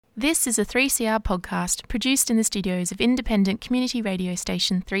This is a 3CR podcast produced in the studios of independent community radio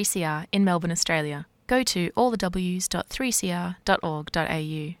station 3CR in Melbourne, Australia. Go to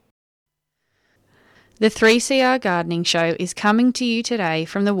allthews.3cr.org.au. The 3CR Gardening Show is coming to you today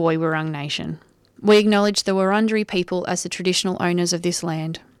from the Woy Wurrung Nation. We acknowledge the Wurundjeri people as the traditional owners of this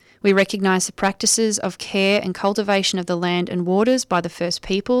land. We recognise the practices of care and cultivation of the land and waters by the First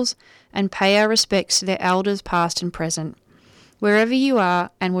Peoples and pay our respects to their elders past and present. Wherever you are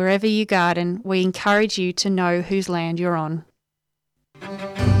and wherever you garden, we encourage you to know whose land you're on.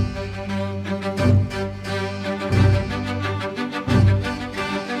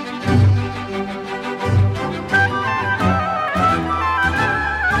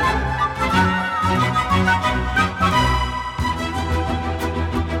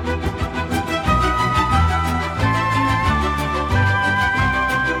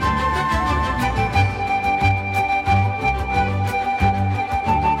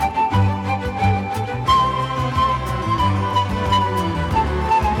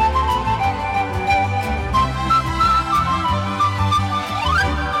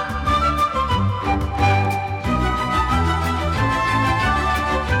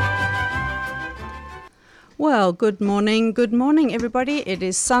 Well, good morning everybody. It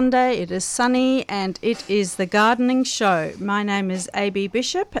is Sunday, it is sunny, and it is the Gardening Show. My name is A.B.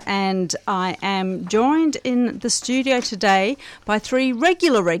 Bishop, and I am joined in the studio today by three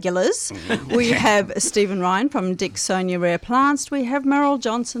regulars. We have Stephen Ryan from Dicksonia Rare Plants, we have Merryl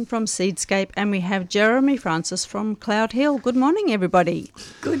Johnson from Seedscape, and we have Jeremy Francis from Cloudehill. Good morning, everybody.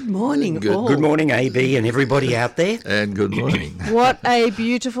 Good morning. Good morning, AB and everybody out there. And good morning. What a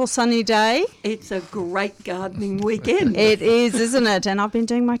beautiful sunny day. It's a great gardening weekend. It is, isn't it? And I've been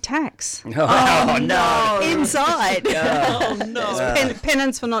doing my tax. Oh, no. Inside. Oh, no.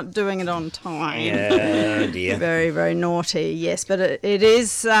 Penance for not doing it on time. Yeah, dear. Very, very naughty, yes. But it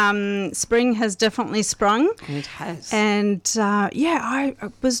is, spring has definitely sprung. It has. And, I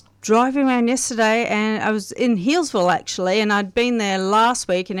was driving around yesterday and I was in Healesville, actually, and I'd been there last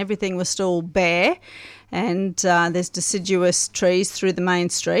week and everything was still bare. And there's deciduous trees through the main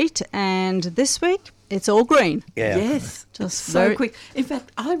street. And this week, it's all green. Yeah. Yes, Just so very quick. In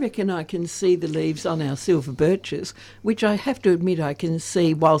fact, I reckon I can see the leaves on our silver birches, which I have to admit I can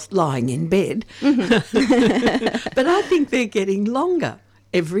see whilst lying in bed. Mm-hmm. But I think they're getting longer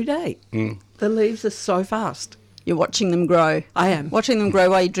every day. Mm. The leaves are so fast. You're watching them grow. I am. Watching them grow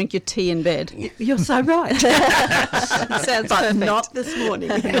while you drink your tea in bed. You're so right. Sounds But perfect. not this morning.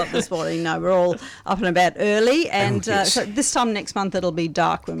 Not this morning, no. We're all up and about early, and yes. so this time next month it'll be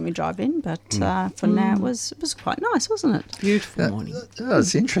dark when we drive in. But for now, it was quite nice, wasn't it? Beautiful morning.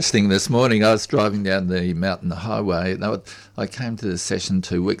 It's interesting. This morning I was driving down the mountain highway and I came to the session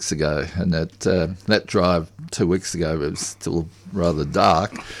 2 weeks ago, and that drive 2 weeks ago was still rather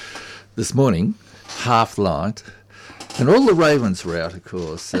dark. This morning, half light, and all the ravens were out, of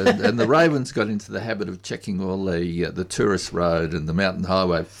course, and the ravens got into the habit of checking all the tourist road and the mountain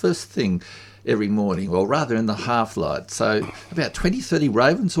highway first thing every morning, or rather in the half light. So about 20-30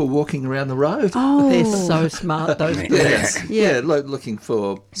 ravens were walking around the road. Oh, They're so smart, those birds. Yeah, looking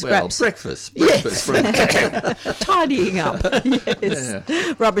for Scraps. breakfast. Yes. Breakfast. Tidying up. yes.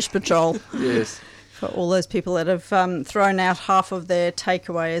 Yeah. Rubbish patrol. Yes. For all those people that have thrown out half of their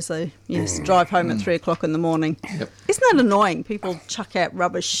takeaway as they drive home at 3 o'clock in the morning. Yep. Isn't that annoying? People chuck out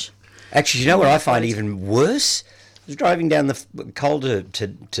rubbish. Actually, you know what I find even worse? I was driving down the Calder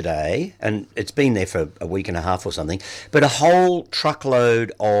today, and it's been there for a week and a half or something, but a whole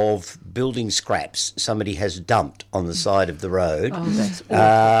truckload of building scraps somebody has dumped on the side of the road. Oh, that's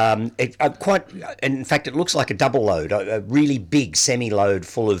awful. In fact, it looks like a double load, a really big semi-load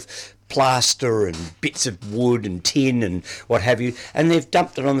full of plaster and bits of wood and tin and what have you, and they've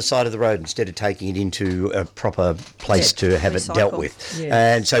dumped it on the side of the road instead of taking it into a proper place to have it dealt with. Yes.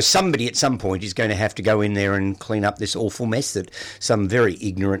 And so somebody at some point is going to have to go in there and clean up this awful mess that some very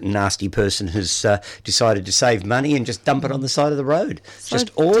ignorant and nasty person has decided to save money and just dump it on the side of the road. So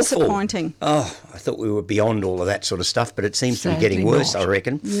just awful. disappointing. Oh, I thought we were beyond all of that sort of stuff, but it seems to be Sadly getting worse, not. I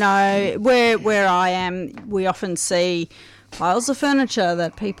reckon. No, where I am, we often see piles of furniture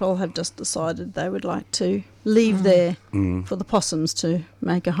that people have just decided they would like to leave there for the possums to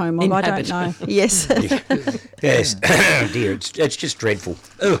make a home of. I don't know. Yes. Yes. Dear, it's just dreadful.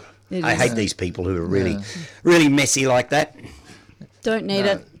 Ugh. I hate these people who are really messy like that. Don't need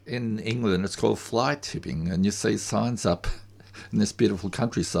it. In England, it's called fly tipping, and you see signs up in this beautiful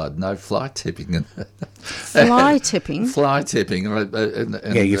countryside. No fly tipping. Fly tipping? Fly tipping.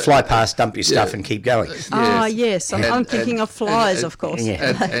 Yeah, you fly past, dump your stuff and keep going. Yes. I'm thinking of flies, of course.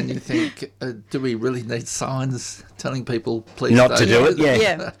 Yeah. And you think, do we really need signs telling people please Not don't to do it, yeah.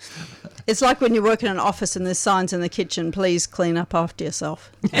 Yeah. It's like when you work in an office and there's signs in the kitchen, please clean up after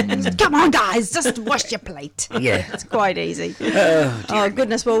yourself. Come on, guys, just wash your plate. Yeah. It's quite easy. Oh,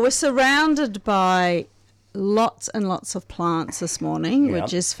 goodness. Well, we're surrounded by lots and lots of plants this morning,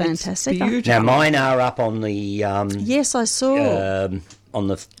 which is fantastic. Now, mine are up on the... yes, I saw. On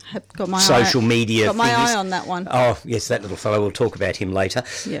the got my social media. Got my things. eye on that one. Oh, yes, that little fellow. We'll talk about him later,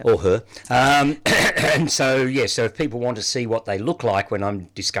 Yeah. or her. And so, so if people want to see what they look like when I'm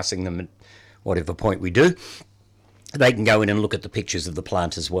discussing them at whatever point we do, they can go in and look at the pictures of the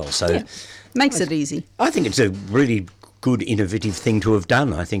plant as well. So Makes it easy. I think it's a really good, innovative thing to have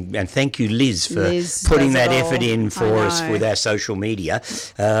done, I think. And thank you, Liz, for putting that effort in for us with our social media.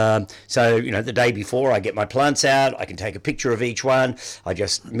 So, the day before I get my plants out, I can take a picture of each one. I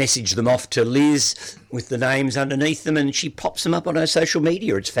just message them off to Liz with the names underneath them, and she pops them up on her social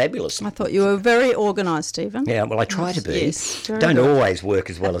media. It's fabulous. I thought you were very organised, Stephen. Yeah, well, I try to be. Yes, Don't always work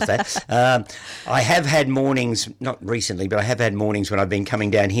as well as that. I have had mornings, not recently, but I have had mornings when I've been coming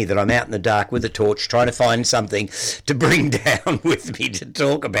down here that I'm out in the dark with a torch trying to find something to bring down with me to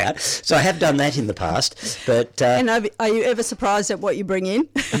talk about. So I have done that in the past. But And are you ever surprised at what you bring in?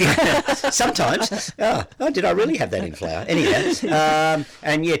 sometimes. Oh, did I really have that in flower? Anyhow.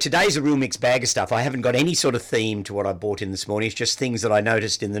 And today's a real mixed bag of stuff. I haven't got any sort of theme to what I bought in this morning. It's just things that I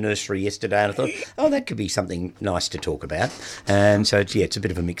noticed in the nursery yesterday, and I thought, that could be something nice to talk about. And so, it's a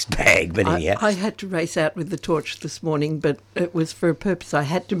bit of a mixed bag. But anyhow. I had to race out with the torch this morning, but it was for a purpose. I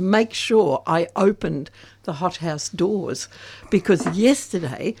had to make sure I opened the hothouse doors, because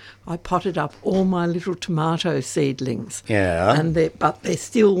yesterday I potted up all my little tomato seedlings. Yeah. But they're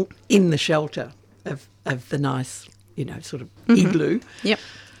still in the shelter of the nice, sort of igloo. Yep.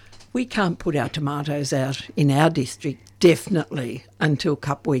 We can't put our tomatoes out in our district, definitely, until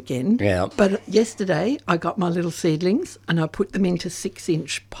Cup Weekend. Yeah. But yesterday I got my little seedlings and I put them into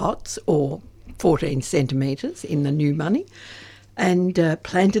 6-inch pots, or 14 centimetres in the new money, and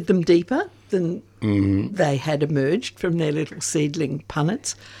planted them deeper than they had emerged from their little seedling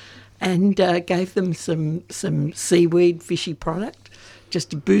punnets, and gave them some seaweed fishy product just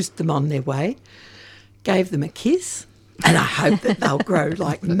to boost them on their way. Gave them a kiss. And I hope that they'll grow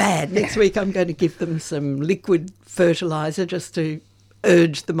like mad. Next week I'm going to give them some liquid fertiliser just to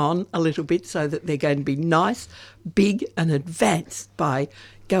urge them on a little bit, so that they're going to be nice, big and advanced by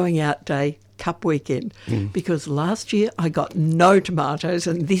going out day Cup Weekend. Because last year I got no tomatoes,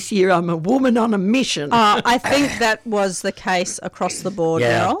 and this year I'm a woman on a mission. I think that was the case across the board,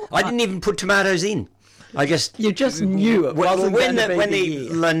 Merrill. I didn't even put tomatoes in. You just knew it wasn't when going to be when the the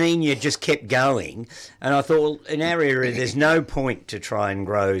year. La Nina just kept going, and I thought, in our area, there's no point to try and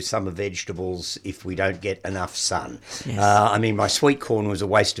grow summer vegetables if we don't get enough sun. Yes. My sweet corn was a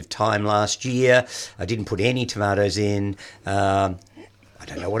waste of time last year. I didn't put any tomatoes in. I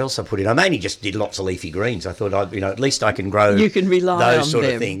don't know what else I put in. I mainly just did lots of leafy greens. I thought, at least I can grow You can rely those on sort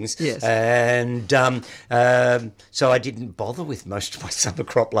them. of things. Yes. And so I didn't bother with most of my summer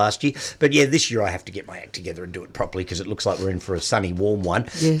crop last year. But, this year I have to get my act together and do it properly, because it looks like we're in for a sunny, warm one.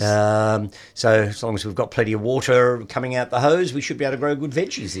 Yes. So as long as we've got plenty of water coming out the hose, we should be able to grow good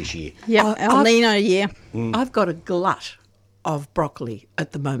veggies this year. Yeah, El Nino year. I've got a glut of broccoli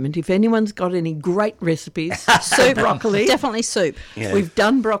at the moment. If anyone's got any great recipes, Soup. broccoli. Definitely soup. Yeah. We've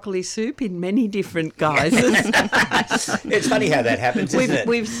done broccoli soup in many different guises. It's funny how that happens, isn't it?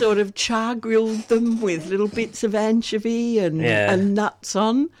 We've sort of char grilled them with little bits of anchovy and nuts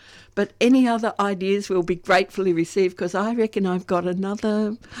on. But any other ideas will be gratefully received, because I reckon I've got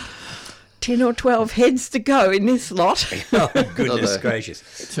another 10 or 12 heads to go in this lot. Oh, goodness gracious.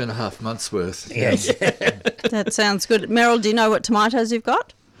 2.5 months worth. Yes. That sounds good. Merrill, do you know what tomatoes you've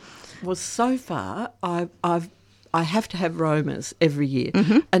got? Well, so far, I have to have Romas every year.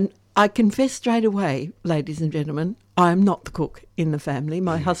 And I confess straight away, ladies and gentlemen, I am not the cook in the family.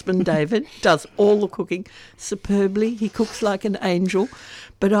 My husband, David, does all the cooking superbly. He cooks like an angel.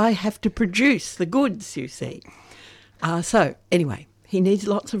 But I have to produce the goods, you see. So, anyway, he needs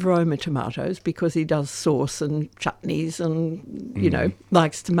lots of Roma tomatoes, because he does sauce and chutneys and,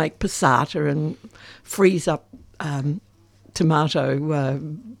 likes to make passata and freeze up tomato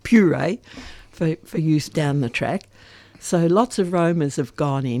puree for use down the track. So lots of Romas have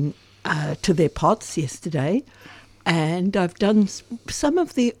gone in to their pots yesterday, and I've done some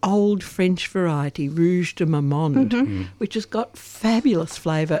of the old French variety, Rouge de Marmande, which has got fabulous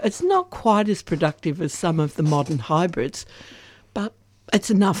flavour. It's not quite as productive as some of the modern hybrids, it's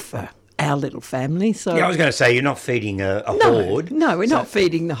enough for our little family. So Yeah, I was going to say, you're not feeding a horde. No, we're not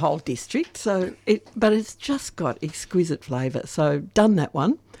feeding the whole district. But it's just got exquisite flavour. So done that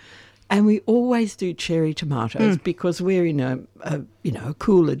one. And we always do cherry tomatoes because we're in a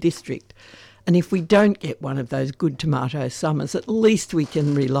cooler district. And if we don't get one of those good tomato summers, at least we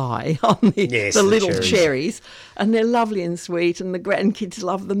can rely on the little cherries. And they're lovely and sweet, and the grandkids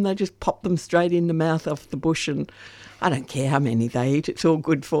love them. They just pop them straight in the mouth off the bush, and I don't care how many they eat. It's all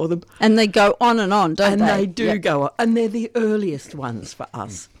good for them. And they go on and on, don't they? And they do go on. And they're the earliest ones for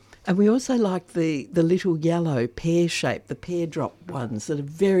us. And we also like the little yellow pear-shaped, the pear drop ones that are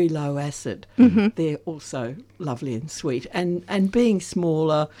very low acid. Mm-hmm. They're also lovely and sweet. And being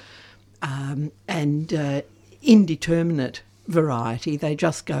smaller and indeterminate variety, they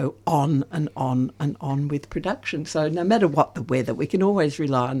just go on and on and on with production. So no matter what the weather, we can always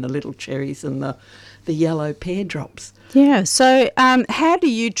rely on the little cherries and the yellow pear drops. Yeah, so how do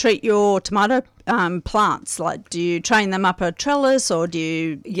you treat your tomato plants? Like, do you train them up a trellis, or do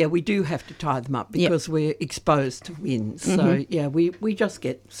you... Yeah, we do have to tie them up because we're exposed to winds. Mm-hmm. So, yeah, we just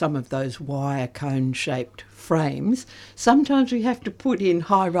get some of those wire cone-shaped frames. Sometimes we have to put in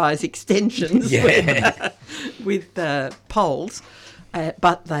high-rise extensions with poles,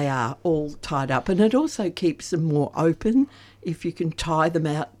 but they are all tied up. And it also keeps them more open if you can tie them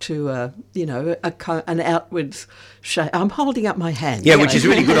out to an outwards shape. I'm holding up my hand. Yeah, which is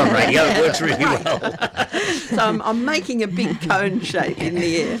really good on radio. It works really well. So I'm making a big cone shape in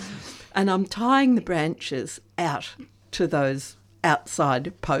the air, and I'm tying the branches out to those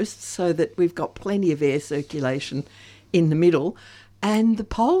outside posts so that we've got plenty of air circulation in the middle. And the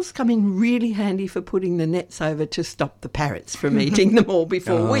poles come in really handy for putting the nets over to stop the parrots from eating them all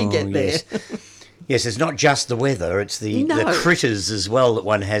before we get there. Yes, it's not just the weather, it's the critters as well that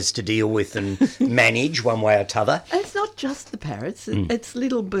one has to deal with and manage one way or t'other. It's not just the parrots, it's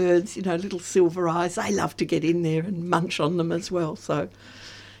little birds, little silver eyes. They love to get in there and munch on them as well. So,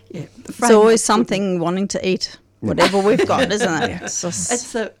 yeah. It's always something wanting to eat whatever we've got, isn't it? It's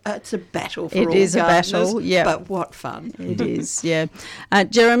a battle for all gardeners. It is a battle, yeah. But what fun. It is, yeah.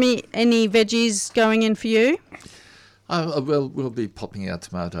 Jeremy, any veggies going in for you? Well, we'll be popping our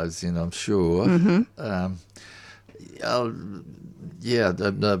tomatoes in, I'm sure. Mm-hmm.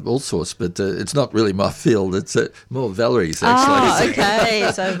 All sorts, but it's not really my field. It's more Valerie's, actually. Oh,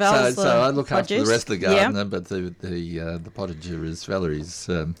 okay. So Val's so I look after the rest of the garden, but the potager is Valerie's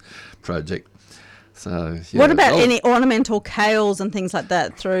project. So what about any ornamental kales and things like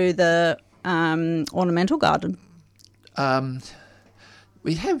that through the ornamental garden?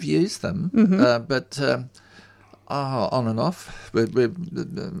 We have used them, but on and off. We're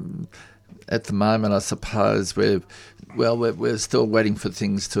at the moment, I suppose we're still waiting for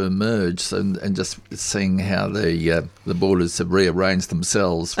things to emerge and just seeing how the borders have rearranged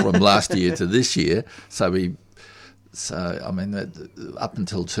themselves from last year to this year. Up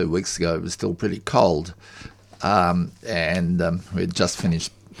until 2 weeks ago, it was still pretty cold, and we'd just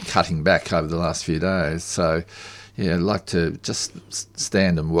finished cutting back over the last few days. So, yeah, I'd like to just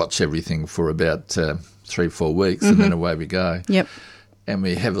stand and watch everything for about 3-4 weeks, and then away we go. Yep. And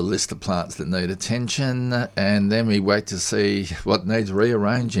we have a list of plants that need attention, and then we wait to see what needs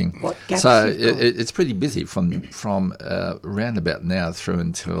rearranging. What gaps so it's pretty busy from around about now through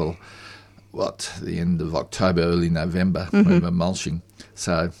until the end of October, early November, when we're mulching.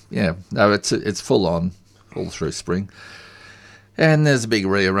 So it's full on all through spring, and there's a big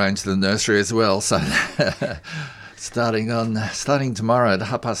rearrange to the nursery as well. So. Starting tomorrow at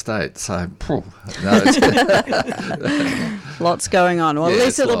 8:30. So, lots going on. Well, at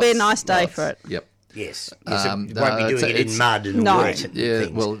least it'll be a nice day for it. Yep. Yes. You won't be doing it in mud and wet. Yeah,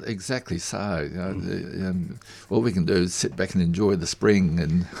 things. Well, exactly so. All we can do is sit back and enjoy the spring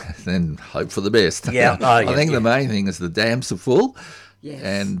and then hope for the best. Yeah. I think the main thing is the dams are full, yes,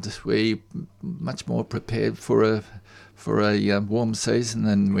 and we're much more prepared for a warm season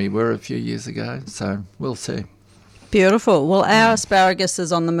than we were a few years ago. So we'll see. Beautiful. Well, our asparagus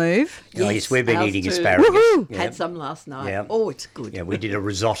is on the move. Yes, we've been eating asparagus. Woohoo! Had some last night. Yeah. Oh, it's good. Yeah, we did a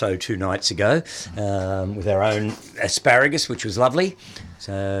risotto 2 nights ago with our own asparagus, which was lovely.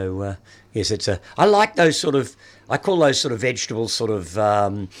 So, yes, I like those I call those sort of vegetables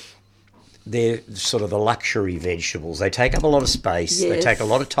they're sort of the luxury vegetables. They take up a lot of space. Yes. They take a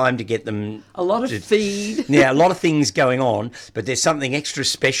lot of time to get them. A lot of feed. Yeah, a lot of things going on, but there's something extra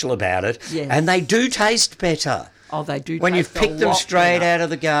special about it. Yes. And they do taste better. Oh, they do. When you've picked them straight better out of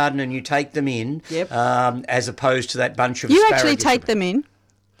the garden and you take them in, Yep. as opposed to that bunch of You asparagus. actually take them in?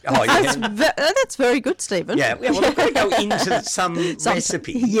 Oh, yeah. That's very good, Stephen. Yeah, well, I've got to go into some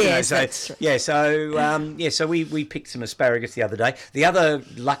recipe. Yes, so, that's true. So we picked some asparagus the other day. The other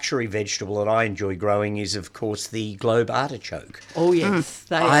luxury vegetable that I enjoy growing is, of course, the globe artichoke. Oh, yes,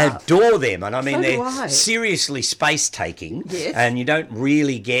 they I are. adore them, and I mean, So do they're I. seriously space-taking, Yes. and you don't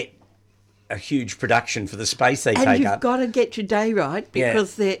really get a huge production for the space they And take you've up. got to get your day right Yeah.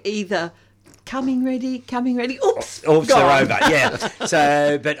 because they're either coming ready. Oops, Oops, gone. they're over. Yeah.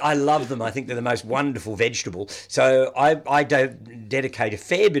 So, but I love them. I think they're the most wonderful vegetable. So I dedicate a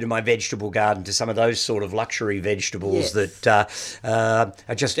fair bit of my vegetable garden to some of those sort of luxury vegetables Yes. that are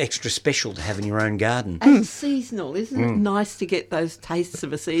just extra special to have in your own garden. And seasonal, isn't it nice to get those tastes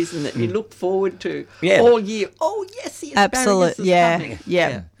of a season that you look forward to Yeah. all year? Oh, yes, the asparagus Absolutely. is Yeah. coming.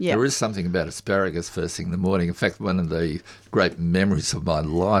 Yeah. Yeah. There is something about asparagus first thing in the morning. In fact, one of the great memories of my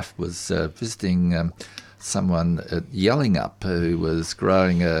life was visiting someone at Yellingup who was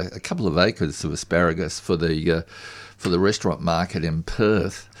growing a couple of acres of asparagus for the restaurant market in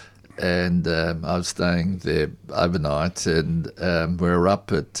Perth. And I was staying there overnight, and we were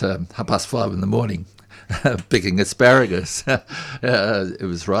up at 5:30 in the morning picking asparagus. It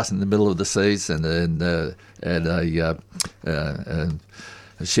was right in the middle of the season, and a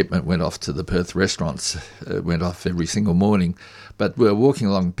shipment went off to the Perth restaurants, went off every single morning. But we were walking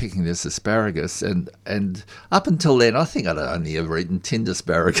along picking this asparagus, and up until then, I think I'd only ever eaten tinned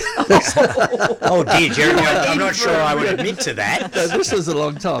asparagus. Oh dear, Jeremy, I'm not sure I would admit to that. No, this was a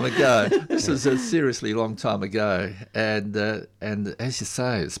long time ago. This was a seriously long time ago. And as you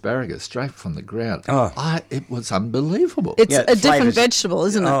say, asparagus straight from the ground. It was unbelievable. It's Yeah, a different flavours. vegetable,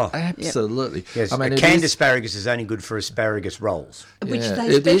 isn't it? Oh, Absolutely. yes. I mean, Canned asparagus is only good for asparagus rolls. Which Yeah, they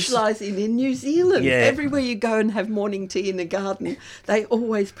it is. specialise in New Zealand. Yeah. Everywhere you go and have morning tea in the garden, they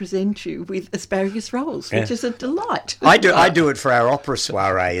always present you with asparagus rolls, which is a delight. I do it for our opera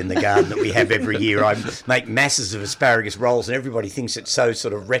soiree in the garden that we have every year. I make masses of asparagus rolls, and everybody thinks it's so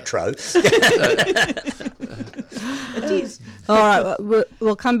sort of retro. It is. All right,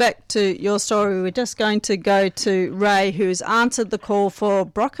 we'll come back to your story. We're just going to go to Ray, who's answered the call for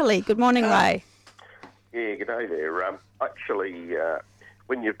broccoli. Good morning, Ray. Yeah, good day there. Actually,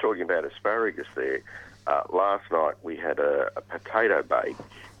 when you're talking about asparagus there, last night we had a potato bake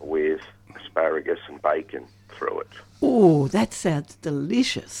with asparagus and bacon through it. Oh, that sounds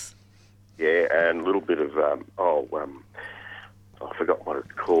delicious. Yeah, and a little bit of, I forgot what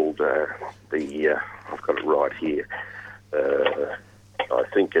it's called. I've got it right here. I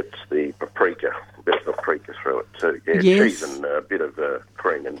think it's the paprika, a bit of paprika through it too. Yeah, Yes. cheese and a bit of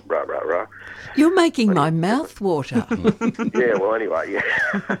cream and rah. You're making my mouth water. Yeah, well, anyway,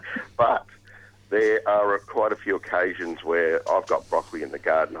 yeah. But there are quite a few occasions where I've got broccoli in the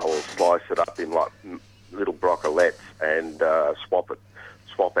garden. I will slice it up in like little broccolinettes and swap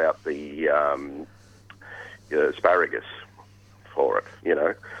out the asparagus for it. You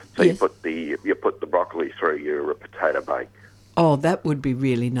know, so Yes. you put the broccoli through your potato bake. Oh, that would be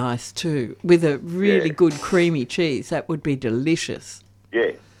really nice too. With a really Yeah. good creamy cheese, that would be delicious.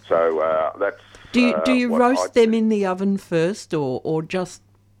 Yeah, so that's. Do you what roast I them in the oven first, or just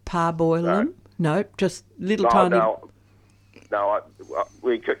parboil them? No, just little tiny. You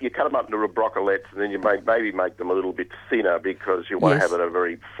cut them up into broccolinettes, and then you maybe make them a little bit thinner because you want Yes. to have it a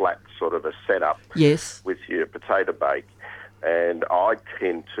very flat sort of a setup Yes. with your potato bake. And I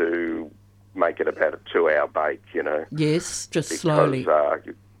tend to make it about a 2-hour bake, you know, Yes, just because slowly.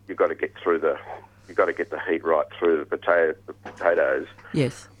 you've got to get the heat right through the potatoes.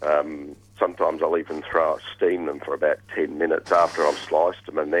 Yes. Sometimes I'll even steam them for about 10 minutes after I've sliced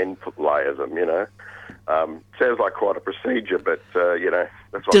them and then layer them, you know. Sounds like quite a procedure, but,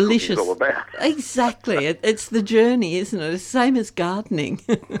 that's what Delicious. cooking's all about. Exactly. It's the journey, isn't it? It's the same as gardening.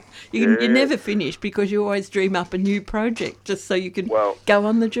 You never finish because you always dream up a new project just so you can go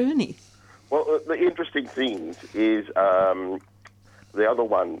on the journey. Well, the interesting thing is the other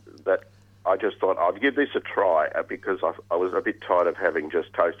one that I just thought I'd give this a try because I was a bit tired of having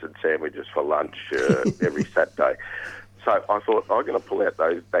just toasted sandwiches for lunch every Saturday. So I thought I'm going to pull out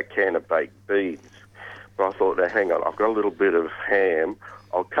that can of baked beans. But I thought, now hang on, I've got a little bit of ham.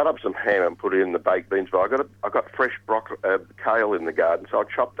 I'll cut up some ham and put it in the baked beans. But I got fresh kale in the garden, so I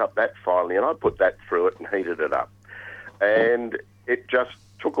chopped up that finely and I put that through it and heated it up. And it just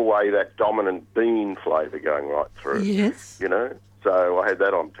took away that dominant bean flavour going right through. Yes. You know, so I had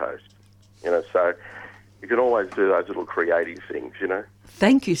that on toast. You know, so you can always do those little creative things, you know.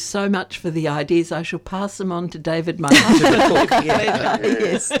 Thank you so much for the ideas. I shall pass them on to David, my husband.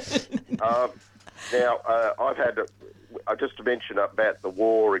 Yes. Now, I just to mention about the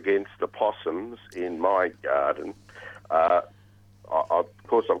war against the possums in my garden. of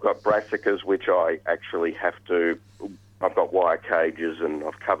course, I've got brassicas, which I actually have to. I've got wire cages and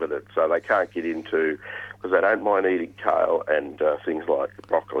I've covered it, so they can't get into, because they don't mind eating kale and things like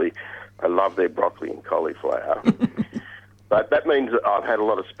broccoli. I love their broccoli and cauliflower. But that means that I've had a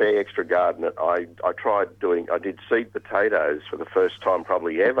lot of spare extra garden. I did seed potatoes for the first time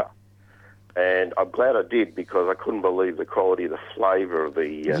probably ever. And I'm glad I did, because I couldn't believe the quality of the flavour of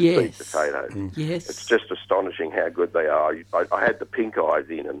the seed potatoes. Yes. It's just astonishing how good they are. I had the pink eyes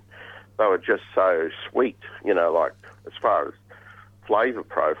in, and they were just so sweet, like as far as flavour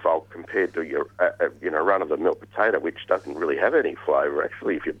profile compared to your run-of-the-mill potato, which doesn't really have any flavour,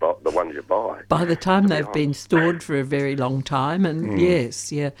 actually, if you buy the ones you buy. By the time they've been stored for a very long time, and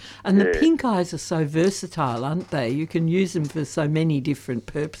yes. And the pink eyes are so versatile, aren't they? You can use them for so many different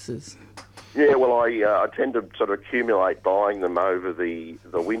purposes. Yeah, well, I tend to sort of accumulate buying them over the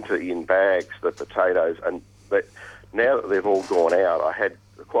winter in bags, the potatoes, and now that they've all gone out, I had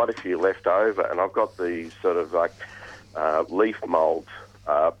quite a few left over, and I've got these sort of like leaf mould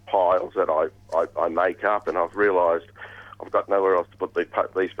piles that I make up, and I've realised I've got nowhere else to put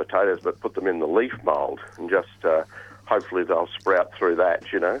these potatoes but put them in the leaf mould, and just hopefully they'll sprout through that,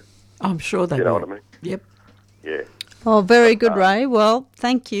 I'm sure they will. You know what I mean? Yep. Yeah. Oh, very good, Ray. Well,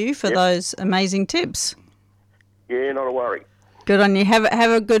 thank you for those amazing tips. Yeah, not a worry. Good on you. Have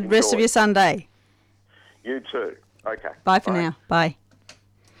a good rest of your Sunday. You too. Okay. Bye for now. Bye.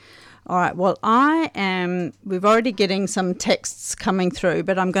 All right, well, we're already getting some texts coming through,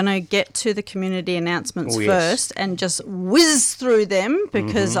 but I'm going to get to the community announcements first and just whiz through them,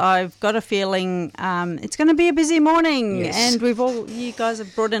 because I've got a feeling it's going to be a busy morning, and you guys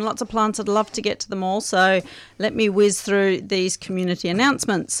have brought in lots of plants. I'd love to get to them all, so let me whiz through these community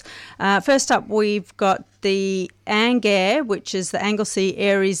announcements. First up, we've got the ANGAIR, which is the Anglesea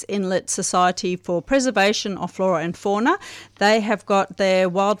Aries Inlet Society for Preservation of Flora and Fauna. They have got their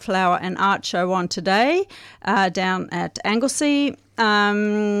wildflower and art show on today down at Anglesea.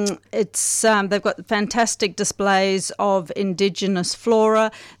 They've got fantastic displays of Indigenous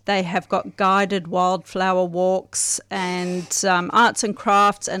flora. They have got guided wildflower walks and arts and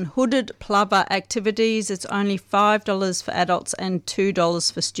crafts and hooded plover activities. It's only $5 for adults and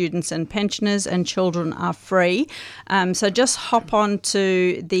 $2 for students and pensioners, and children are free. So just hop on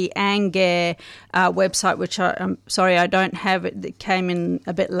to the ANGAIR website, which I'm sorry I don't have. It came in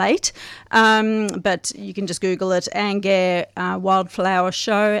a bit late, but you can just Google it, ANGAIR Wildflower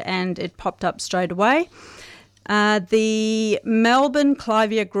Show, and it popped up straight away. The Melbourne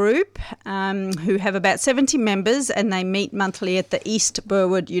Cloudehill Group, who have about 70 members, and they meet monthly at the East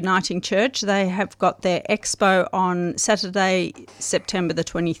Burwood Uniting Church. They have got their expo on Saturday, September the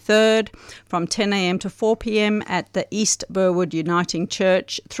 23rd, from 10 a.m. to 4 p.m. at the East Burwood Uniting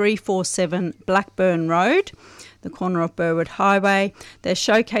Church, 347 Blackburn Road, the corner of Burwood Highway. They're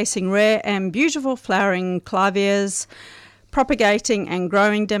showcasing rare and beautiful flowering claviers, propagating and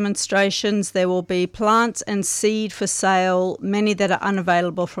growing demonstrations. There will be plants and seed for sale, many that are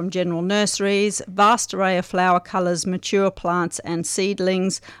unavailable from general nurseries, vast array of flower colours, mature plants and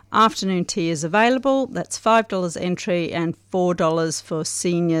seedlings. Afternoon tea is available. That's $5 entry and $4 for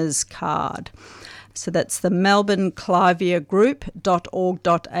seniors card. So that's the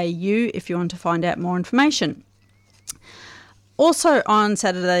melbourneclaviergroup.org.au if you want to find out more information. Also on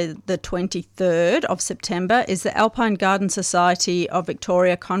Saturday the 23rd of September is the Alpine Garden Society of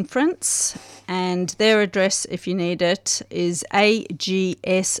Victoria Conference, and their address, if you need it, is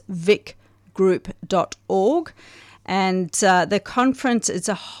agsvicgroup.org. And the conference, it's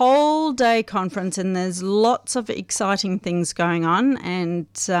a whole day conference, and there's lots of exciting things going on. And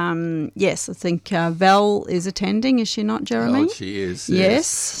yes, I think Val is attending, is she not, Jeremy? Oh, she is. Yes.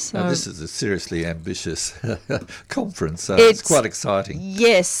 So this is a seriously ambitious conference, so it's quite exciting.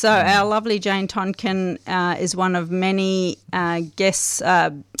 Yes, so our lovely Jane Tonkin is one of many guests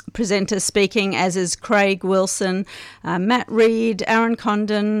presenters speaking, as is Craig Wilson, Matt Reed, Aaron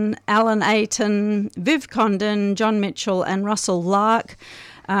Condon, Alan Ayton, Viv Condon, John Mitchell and Russell Lark.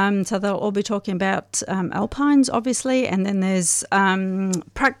 So they'll all be talking about alpines, obviously, and then there's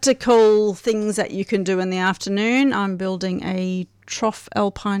practical things that you can do in the afternoon. I'm building a trough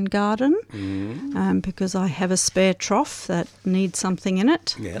alpine garden because I have a spare trough that needs something in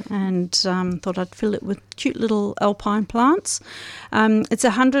it, and thought I'd fill it with cute little alpine plants. It's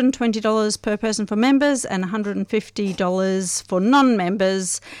 $120 per person for members and $150 for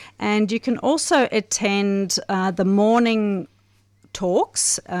non-members, and you can also attend the morning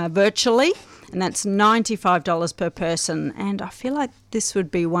talks virtually, and that's $95 per person. And I feel like this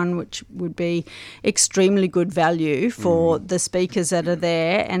would be one which would be extremely good value for the speakers that are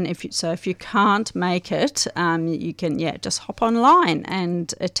there. And if you can't make it, you can just hop online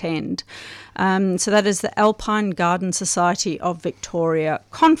and attend. So that is the Alpine Garden Society of Victoria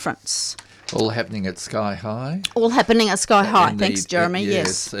Conference. All happening at Sky High. All happening at Sky High. Thanks, Jeremy.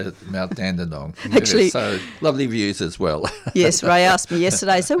 Yes, at Mount Dandenong. Actually, so lovely views as well. Yes, Ray asked me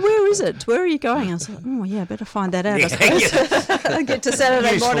yesterday, so where is it? Where are you going? I was like, better find that out, I suppose. I'll get to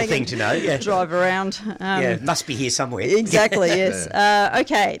Saturday Useful morning thing to know, drive around. It must be here somewhere. Exactly, yes.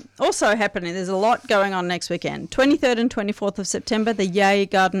 Okay, also happening, there's a lot going on next weekend. 23rd and 24th of September, the Yea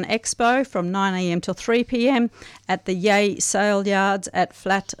Garden Expo from 9am till 3pm at the Yea Sale Yards at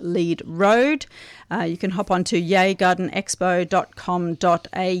Flat Lead Road. You can hop on to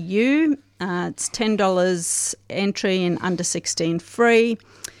yeagardenexpo.com.au. It's $10 entry and under 16 free.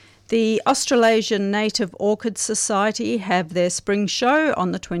 The Australasian Native Orchid Society have their spring show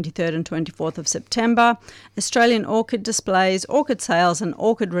on the 23rd and 24th of September. Australian orchid displays, orchid sales and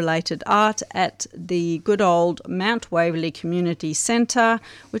orchid-related art at the good old Mount Waverley Community Centre,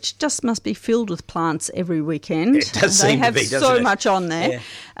 which just must be filled with plants every weekend. It does seem to be, doesn't it? They have so much on there.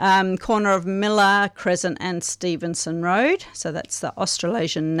 Yeah. Corner of Miller, Crescent and Stevenson Road. So that's the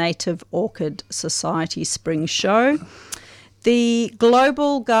Australasian Native Orchid Society spring show. The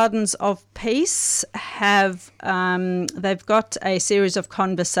Global Gardens of Peace have, they've got a series of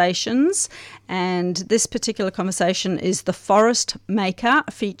conversations, and this particular conversation is The Forest Maker,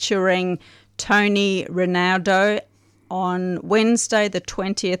 featuring Tony Rinaldo on Wednesday, the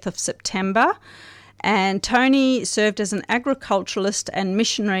 20th of September. And Tony served as an agriculturalist and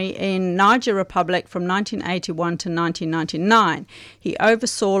missionary in Niger Republic from 1981 to 1999. He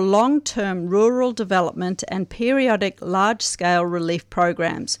oversaw long-term rural development and periodic large-scale relief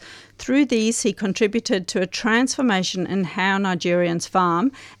programs. Through these, he contributed to a transformation in how Nigerians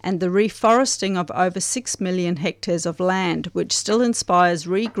farm and the reforesting of over 6 million hectares of land, which still inspires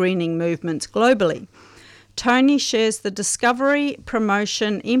regreening movements globally. Tony shares the discovery,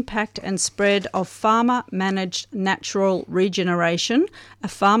 promotion, impact and spread of farmer-managed natural regeneration, a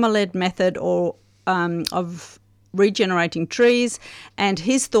farmer-led method of regenerating trees, and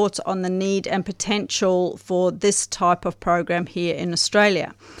his thoughts on the need and potential for this type of program here in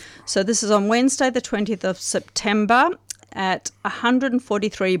Australia. So this is on Wednesday the 20th of September at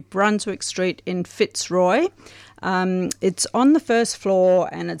 143 Brunswick Street in Fitzroy. It's on the first floor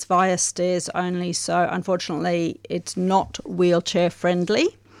and it's via stairs only, so unfortunately it's not wheelchair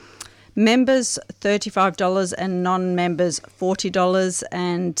friendly. Members $35 and non-members $40,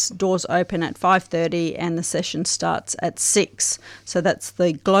 and doors open at 5:30 and the session starts at 6. So that's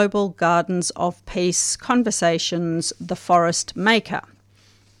the Global Gardens of Peace Conversations, The Forest Maker,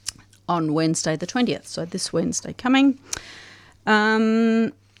 on Wednesday the 20th, so this Wednesday coming.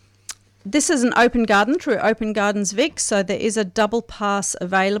 This is an open garden through Open Gardens Vic, so there is a double pass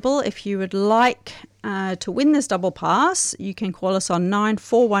available. If you would like to win this double pass, you can call us on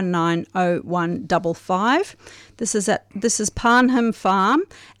 94190155. This is Parnham Farm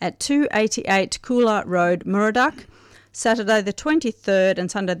at 288 Cooler Road, Murdoch. Saturday the 23rd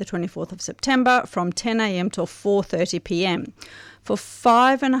and Sunday the 24th of September from 10am till 4:30pm. For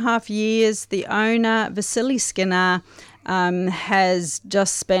 5.5 years, the owner, Vasily Skinner, has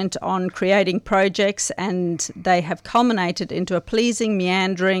just spent on creating projects, and they have culminated into a pleasing,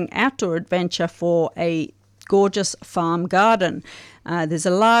 meandering outdoor adventure for a gorgeous farm garden. There's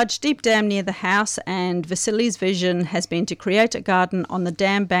a large, deep dam near the house, and Vasily's vision has been to create a garden on the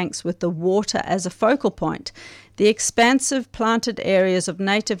dam banks with the water as a focal point. The expansive planted areas of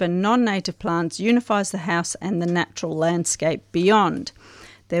native and non-native plants unifies the house and the natural landscape beyond.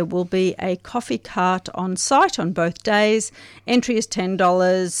 There will be a coffee cart on site on both days. Entry is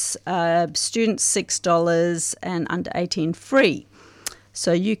 $10, students $6, and under 18 free.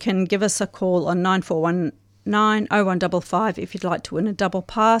 So you can give us a call on 94190155 if you'd like to win a double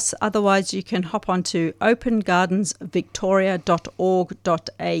pass. Otherwise, you can hop onto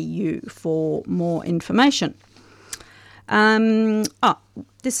opengardensvictoria.org.au for more information.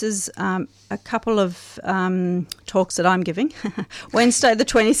 This is a couple of talks that I'm giving. Wednesday the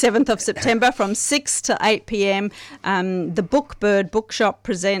 27th of September from 6 to 8 p.m. The Bookbird Bookshop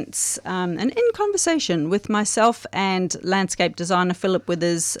presents an In Conversation with myself and landscape designer Philip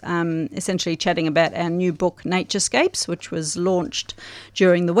Withers, essentially chatting about our new book Naturescapes, which was launched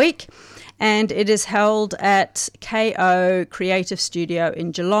during the week. And it is held at KO Creative Studio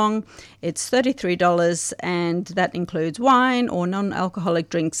in Geelong. It's $33, and that includes wine or non-alcoholic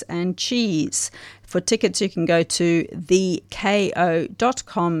drinks and cheese. For tickets, you can go to theko.com.au.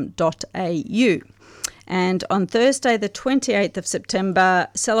 And on Thursday, the 28th of September,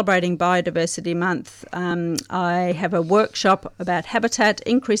 celebrating Biodiversity Month, I have a workshop about habitat,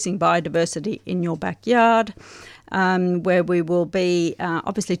 increasing biodiversity in your backyard, where we will be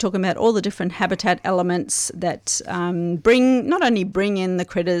obviously talking about all the different habitat elements that not only bring in the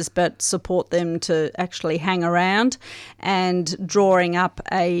critters, but support them to actually hang around, and drawing up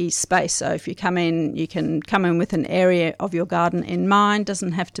a space. So if you come in, you can come in with an area of your garden in mind,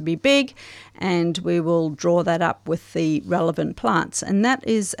 doesn't have to be big, and we will draw that up with the relevant plants. And that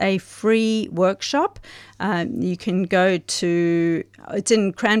is a free workshop. You can go to, it's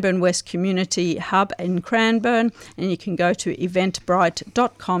in Cranbourne West Community Hub in Cranbourne, and you can go to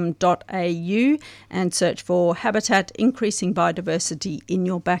eventbrite.com.au and search for Habitat Increasing Biodiversity in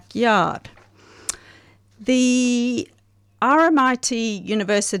Your Backyard. The RMIT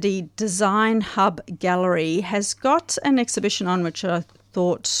University Design Hub Gallery has got an exhibition on which Emma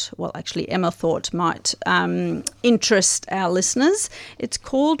thought might interest our listeners. It's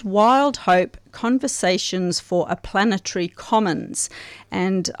called Wild Hope, Conversations for a Planetary Commons.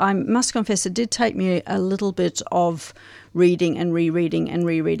 And I must confess, it did take me a little bit of reading and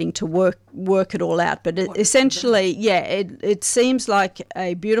rereading to work it all out. But it seems like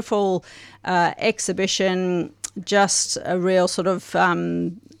a beautiful exhibition, just a real sort of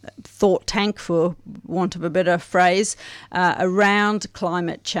thought tank, for want of a better phrase, around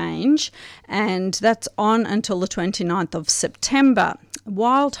climate change. And that's on until the 29th of September.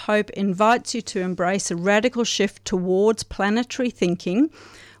 Wild Hope invites you to embrace a radical shift towards planetary thinking,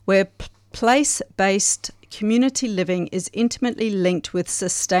 where place-based community living is intimately linked with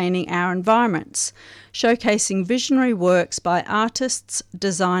sustaining our environments, showcasing visionary works by artists,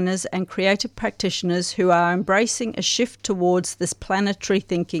 designers and creative practitioners who are embracing a shift towards this planetary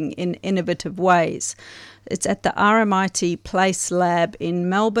thinking in innovative ways. It's at the RMIT Place Lab in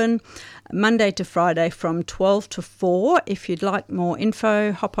Melbourne, Monday to Friday from 12 to 4. If you'd like more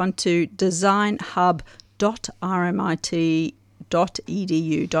info, hop on to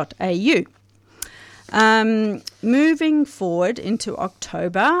designhub.rmit.edu.au. Moving forward into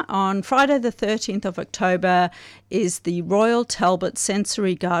October, on Friday the 13th of October is the Royal Talbot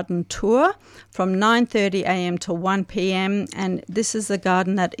Sensory Garden Tour from 9:30am to 1pm, and this is the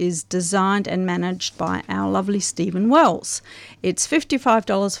garden that is designed and managed by our lovely Stephen Wells. It's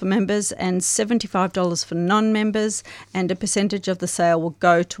 $55 for members and $75 for non-members, and a percentage of the sale will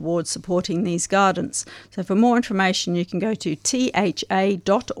go towards supporting these gardens. So for more information, you can go to tha.org.au.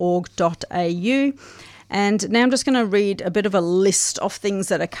 And now I'm just going to read a bit of a list of things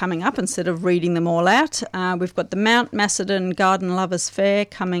that are coming up instead of reading them all out. We've got the Mount Macedon Garden Lovers Fair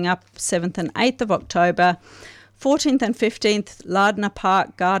coming up 7th and 8th of October. 14th and 15th, Lardner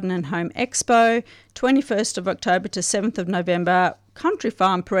Park Garden and Home Expo. 21st of October to 7th of November, Country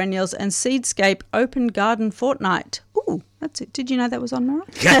Farm Perennials and Seedscape Open Garden Fortnight. Ooh, that's it. Did you know that was on, Merrill?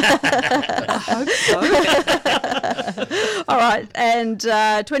 I hope so. All right, and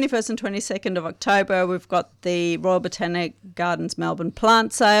 21st and 22nd of October, we've got the Royal Botanic Gardens Melbourne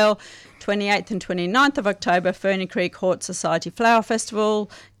Plant Sale. 28th and 29th of October, Ferny Creek Hort Society Flower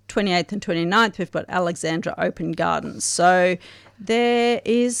Festival. 28th and 29th, we've got Alexandra Open Gardens. So there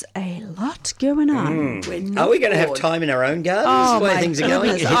is a lot going on. Are we going to have time in our own gardens? Oh, Where my things are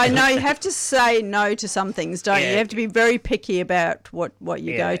going? goodness. I know, you have to say no to some things, don't you? You have to be very picky about what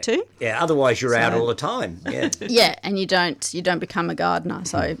you go to. Yeah, otherwise you're out all the time. Yeah. Yeah, and you don't become a gardener.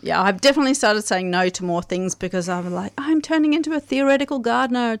 So, yeah, I've definitely started saying no to more things because I'm like, I'm turning into a theoretical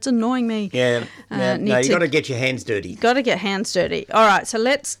gardener. It's annoying me. Yeah. No, you've got to get your hands dirty. Got to get hands dirty. All right, so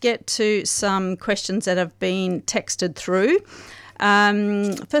let's get to some questions that have been texted through.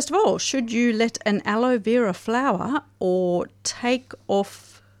 First of all, should you let an aloe vera flower or take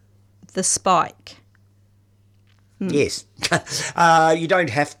off the spike? Yes. You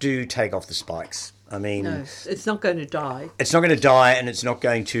don't have to take off the spikes. I mean, No, it's not going to die. it's not going to die, and it's not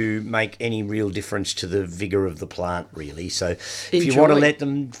going to make any real difference to the vigour of the plant, really. So if you want to let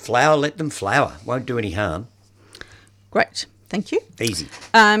them flower. Won't do any harm. Great. Thank you. Easy.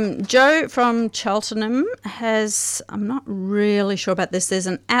 Joe from Cheltenham has, I'm not really sure about this, there's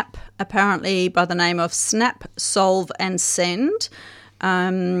an app apparently by the name of Snap, Solve and Send.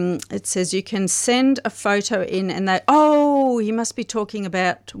 It says you can send a photo in and he must be talking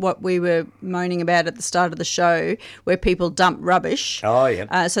about what we were moaning about at the start of the show where people dump rubbish. Oh,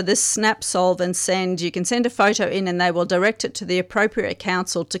 yeah. So this Snap Solve and Send, you can send a photo in and they will direct it to the appropriate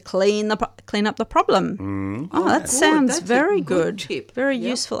council to clean up the problem. That sounds That's very a good good. tip. Very Yep.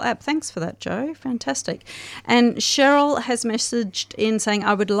 useful app. Thanks for that, Joe. Fantastic. And Cheryl has messaged in saying,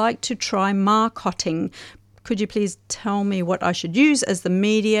 I would like to try marcotting. Could you please tell me what I should use as the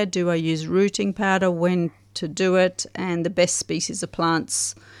media? Do I use rooting powder? When to do it? And the best species of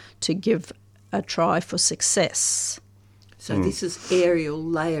plants to give a try for success. So this is aerial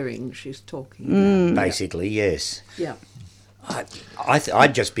layering she's talking about. Basically, yes. Yeah.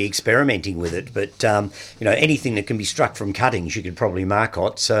 I'd just be experimenting with it, but anything that can be struck from cuttings, you could probably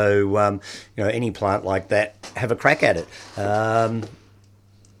marcot. So any plant like that, have a crack at it.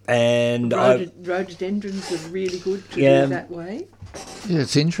 Rhododendrons are really good to do that way. Yeah,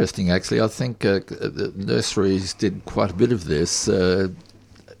 it's interesting actually. I think the nurseries did quite a bit of this 2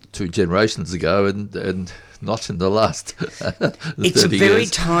 generations ago, and not in the last. It's a 30 very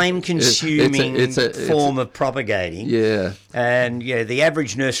years. time-consuming It's a form of propagating. Yeah, And the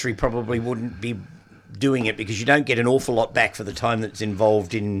average nursery probably wouldn't be doing it because you don't get an awful lot back for the time that's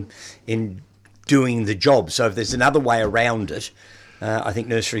involved in doing the job. So if there's another way around it, I think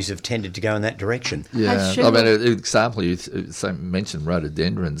nurseries have tended to go in that direction. yeah. Hey, I mean, Cheryl- an example you mentioned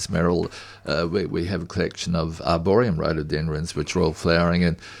rhododendrons, Merrill. We have a collection of arboreum rhododendrons which are all flowering,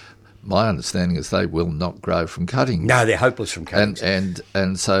 and my understanding is they will not grow from cuttings. No, they're hopeless from cuttings.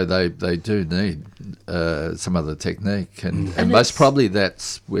 And so they do need some other technique, and And most it's- probably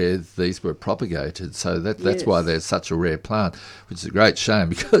that's where these were propagated. So that's why Yes. they're such a rare plant, which is a great shame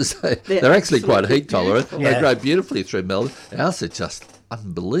because they're actually quite absolutely heat tolerant. beautiful. They Yeah. grow beautifully through Melbourne. Ours are just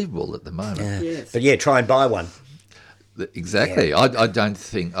unbelievable at the moment. Yes. But try and buy one. Exactly. Yeah. I don't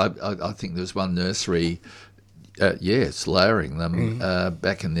think I think there was one nursery. Yes, layering them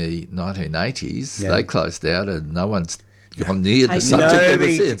back in the 1980s. Yeah. They closed out, and no one's gone near the No, subject ever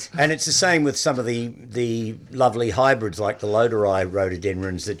Nobody- since. and it's the same with some of the lovely hybrids like the Loderi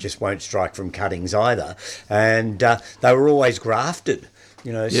rhododendrons that just won't strike from cuttings either. And they were always grafted.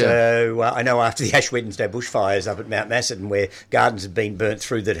 So I know after the Ash Wednesday bushfires up at Mount Macedon, where gardens had been burnt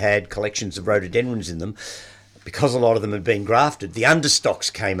through that had collections of rhododendrons in them, because a lot of them had been grafted, the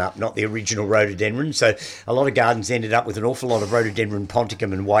understocks came up, not the original rhododendron. So a lot of gardens ended up with an awful lot of rhododendron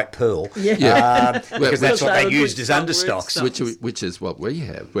ponticum and white pearl, because that's what they used as understocks. Which is what we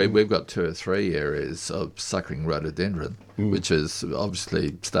have. We've got 2 or 3 areas of suckling rhododendron, which has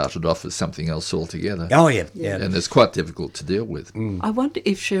obviously started off as something else altogether. Oh, yeah. And it's quite difficult to deal with. I wonder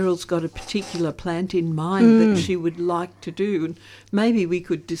if Cheryl's got a particular plant in mind that she would like to do. And maybe we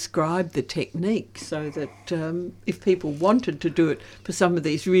could describe the technique so that if people wanted to do it for some of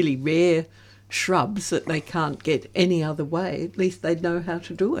these really rare shrubs that they can't get any other way, at least they'd know how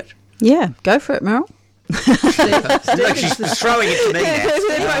to do it. Yeah, go for it, Merrill. Look, she's throwing it to me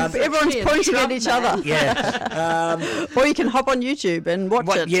now. Everyone's pointing at each other. Yeah. Or you can hop on YouTube and watch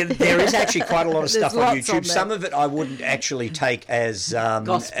it. Yeah, there is actually quite a lot of There's stuff on lots YouTube. on there. Some of it I wouldn't actually take as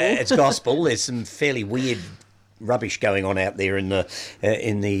Gospel. As gospel. There's some fairly weird rubbish going on out there in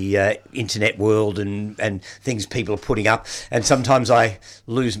the internet world and things people are putting up, and sometimes I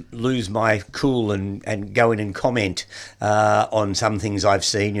lose my cool and go in and comment on some things I've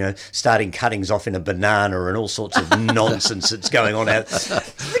seen, starting cuttings off in a banana and all sorts of nonsense that's going on out.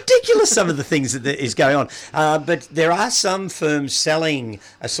 It's ridiculous, some of the things that is going on, but there are some firms selling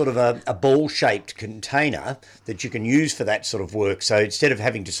a sort of a ball-shaped container that you can use for that sort of work. So instead of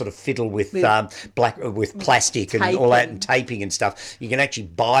having to sort of fiddle with plastic and all that and taping and stuff, you can actually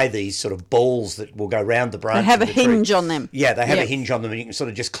buy these sort of balls that will go round the branch. They have a of the tree. hinge on them. Yeah, they have a Yep. hinge on them, and you can sort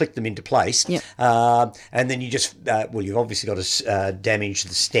of just click them into place. Yep. And then you just, you've obviously got to damage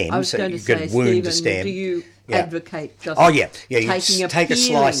the stem, I was so going you to say, could wound Stephen, the stem. do you Yeah. advocate just Oh, yeah. You taking take a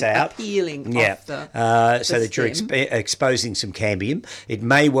slice out. peeling Yeah, off the so that you're stem? exposing some cambium. It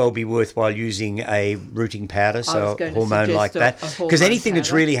may well be worthwhile using a rooting powder, so a going to hormone like that. suggest a Because hormone anything that's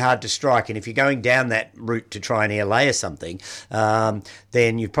powder. really hard to strike, and if you're going down that route to try and air layer something,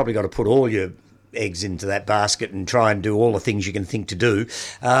 then you've probably got to put all your eggs into that basket and try and do all the things you can think to do,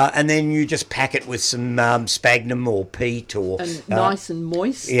 and then you just pack it with some sphagnum or peat or And nice and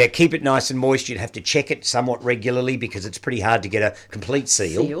moist. yeah, keep it nice and moist. You'd have to check it somewhat regularly because it's pretty hard to get a complete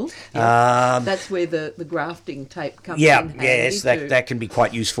seal. That's where the grafting tape comes Yeah, in handy yes, too. that can be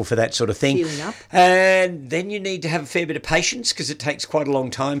quite useful for that sort of thing. Sealing up. And then you need to have a fair bit of patience because it takes quite a long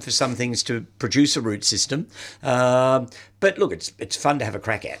time for some things to produce a root system. But look, it's fun to have a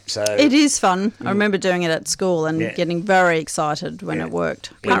crack at. So It is fun. I remember doing it at school and getting very excited when it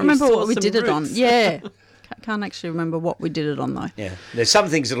worked. Can't remember what we did it on. Yeah. Can't actually remember what we did it on, though. Yeah, there's some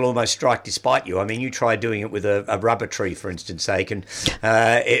things that'll almost strike despite you. I mean, you try doing it with a rubber tree, for instance, sake, and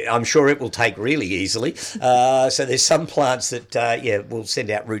I'm sure it will take really easily. So there's some plants that, will send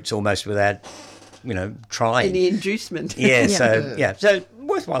out roots almost without, trying. Any inducement. Yeah, so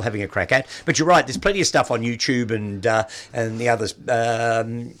worthwhile having a crack at. But you're right, there's plenty of stuff on YouTube and the other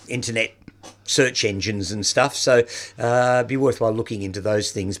internet search engines and stuff, so be worthwhile looking into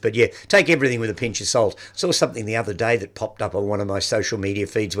those things. But yeah, take everything with a pinch of salt. I saw something the other day that popped up on one of my social media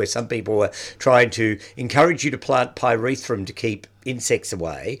feeds where some people were trying to encourage you to plant pyrethrum to keep insects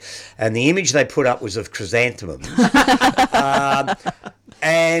away, and the image they put up was of chrysanthemums.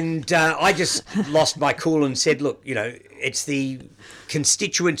 And I just lost my cool and said, look, it's the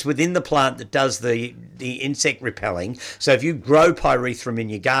constituents within the plant that does the insect repelling. So if you grow pyrethrum in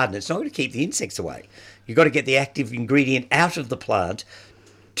your garden, it's not going to keep the insects away. You've got to get the active ingredient out of the plant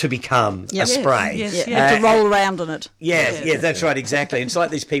to become a spray. Yes. You have to roll around on it. Yeah, that's right, exactly. It's like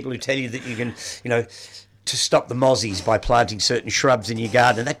these people who tell you that you can, to stop the mozzies by planting certain shrubs in your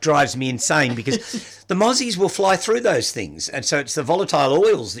garden. That drives me insane because the mozzies will fly through those things. And so it's the volatile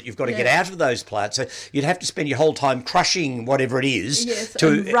oils that you've got to get out of those plants. So you'd have to spend your whole time crushing whatever it is.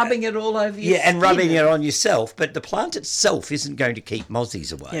 And rubbing it all over your skin. And rubbing it on yourself. But the plant itself isn't going to keep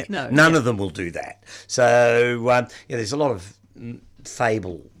mozzies away. Yeah. None of them will do that. So, there's a lot of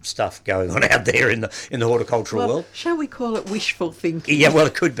fable stuff going on out there in the horticultural world. Shall we call it wishful thinking? Yeah, well,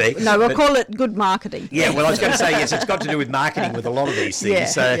 it could be. No, we'll call it good marketing. Yeah, well, I was going to say, yes, it's got to do with marketing with a lot of these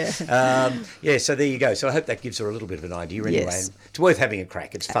things. So there you go. So I hope that gives her a little bit of an idea anyway. Yes. It's worth having a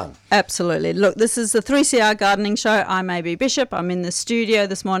crack. It's fun. Absolutely. Look, this is the 3CR Gardening Show. I'm AB Bishop. I'm in the studio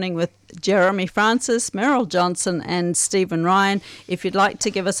this morning with Jeremy Francis, Merryl Johnson and Stephen Ryan. If you'd like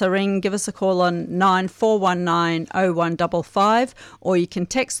to give us a ring, give us a call on 9419 0155, or you can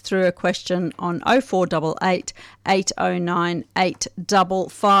text through a question on 0488 809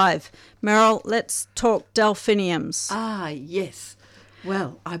 855. Merryl, let's talk delphiniums. Ah, yes.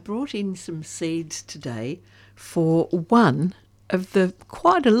 Well, I brought in some seeds today for one of the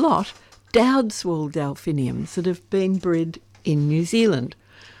quite a lot Dowdswell delphiniums that have been bred in New Zealand.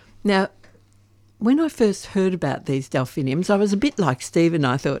 Now, when I first heard about these delphiniums, I was a bit like Stephen.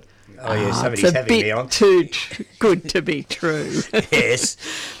 I thought, somebody's it's a having me on. bit too good to be true. Yes.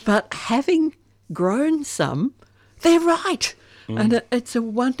 But having grown some, they're right. And it's a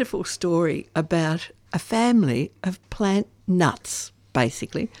wonderful story about a family of plant nuts,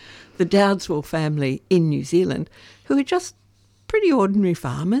 basically, the Dowdswell family in New Zealand, who are just pretty ordinary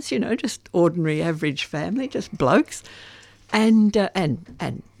farmers, just ordinary average family, just blokes. And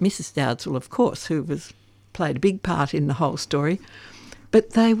Mrs. Dowdswell, of course, who played a big part in the whole story.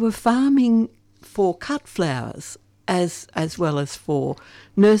 But they were farming for cut flowers as well as for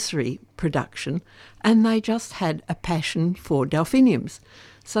nursery production, and they just had a passion for delphiniums.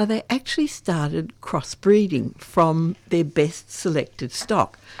 So they actually started crossbreeding from their best selected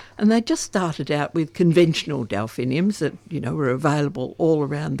stock. And they just started out with conventional delphiniums that, were available all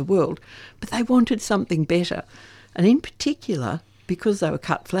around the world, but they wanted something better. And in particular, because they were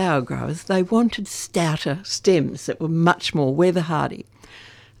cut flower growers, they wanted stouter stems that were much more weather hardy.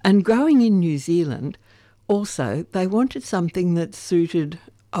 And growing in New Zealand, also, they wanted something that suited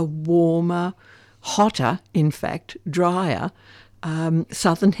a warmer, hotter, in fact, drier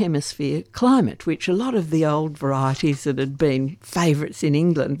southern hemisphere climate, which a lot of the old varieties that had been favourites in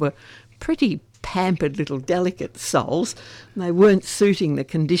England were pretty pampered little delicate souls, and they weren't suiting the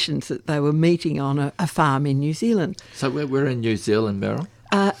conditions that they were meeting on a farm in New Zealand. So we're in New Zealand, Merryl?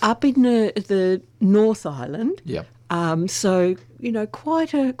 Up in the North Island. Yep. So,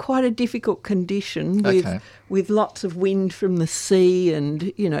 quite a difficult condition with lots of wind from the sea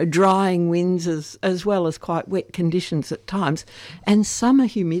and, drying winds as well as quite wet conditions at times, and summer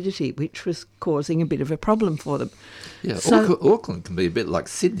humidity, which was causing a bit of a problem for them. Yeah, So- Auckland can be a bit like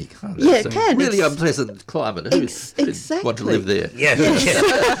Sydney, can't it? Yeah, It's it a can. really It's- unpleasant climate. Who'd want to Exactly. live there? Yeah.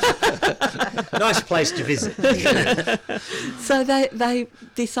 Nice place to visit. So they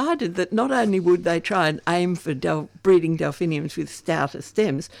decided that not only would they try and aim for breeding delphiniums with stouter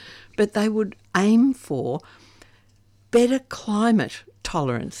stems, but they would aim for better climate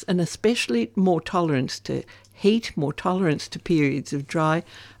tolerance, and especially more tolerance to heat, more tolerance to periods of dry,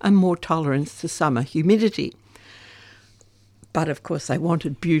 and more tolerance to summer humidity. But of course they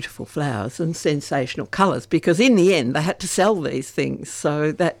wanted beautiful flowers and sensational colours, because in the end they had to sell these things,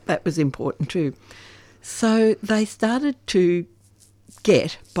 so that was important too. So they started to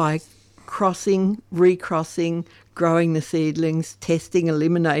get, by crossing, recrossing, growing the seedlings, testing,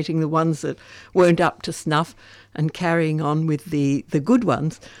 eliminating the ones that weren't up to snuff and carrying on with the good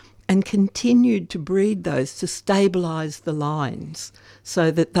ones, and continued to breed those to stabilise the lines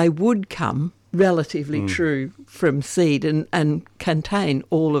so that they would come relatively true from seed and contain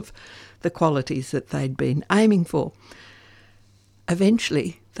all of the qualities that they'd been aiming for.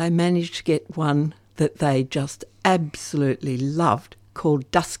 Eventually, they managed to get one that they just absolutely loved, called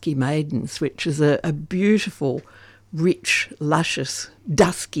Dusky Maidens, which is a beautiful, rich, luscious,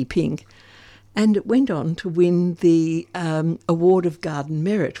 dusky pink. And it went on to win the Award of Garden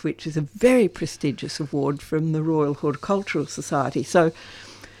Merit, which is a very prestigious award from the Royal Horticultural Society. So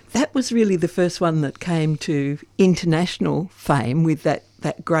that was really the first one that came to international fame with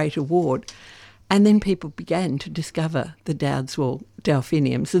that great award. And then people began to discover the Dowdeswell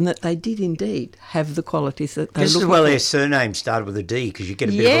delphiniums, and that they did indeed have the qualities that they looked for. Just as well their surname started with a D, because you get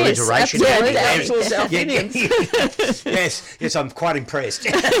a bit of alliteration. Yes, absolutely. Yes, I'm quite impressed.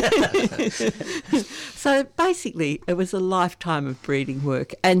 So basically, it was a lifetime of breeding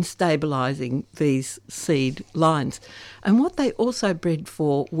work and stabilising these seed lines. And what they also bred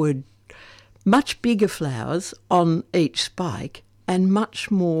for were much bigger flowers on each spike and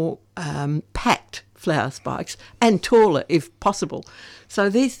much more packed flower spikes, and taller if possible. So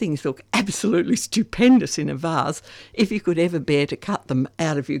these things look absolutely stupendous in a vase if you could ever bear to cut them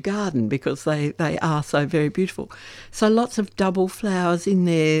out of your garden, because they are so very beautiful. So lots of double flowers in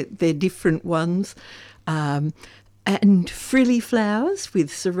their different ones, and frilly flowers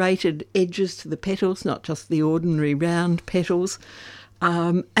with serrated edges to the petals, not just the ordinary round petals,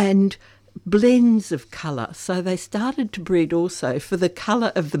 and blends of colour. So they started to breed also for the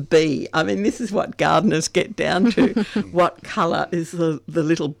colour of the bee. I mean, this is what gardeners get down to. What colour is the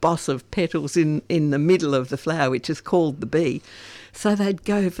little boss of petals in the middle of the flower, which is called the bee. So they'd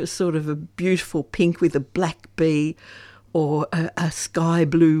go for sort of a beautiful pink with a black bee, or a sky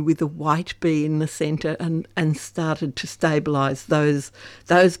blue with a white bee in the centre, and started to stabilise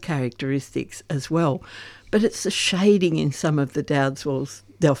those characteristics as well. But it's the shading in some of the Dowdeswell's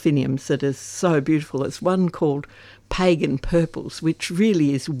delphiniums that is so beautiful. There's one called Pagan Purples, which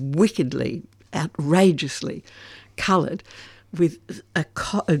really is wickedly, outrageously coloured, with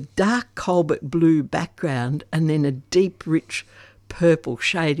a dark cobalt blue background and then a deep, rich purple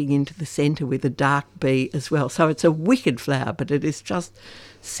shading into the centre with a dark bee as well. So it's a wicked flower, but it is just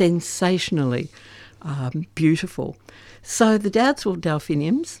sensationally beautiful. So the Dowdeswell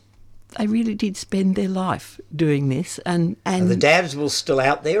delphiniums, they really did spend their life doing this. And Are the Dowdeswells still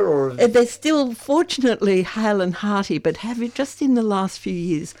out there? Or they're still, fortunately, hale and hearty, but just in the last few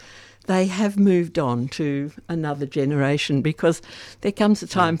years, they have moved on to another generation, because there comes a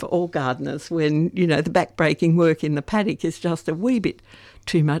time for all gardeners when, the back-breaking work in the paddock is just a wee bit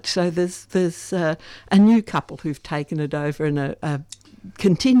too much. So there's a new couple who've taken it over and are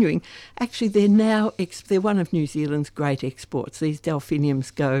continuing. Actually, they're one of New Zealand's great exports. These delphiniums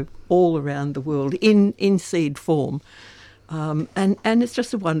go all around the world in seed form. And it's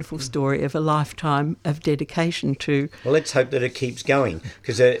just a wonderful story of a lifetime of dedication to... Well, let's hope that it keeps going,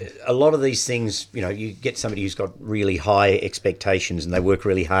 because a lot of these things, you get somebody who's got really high expectations and they work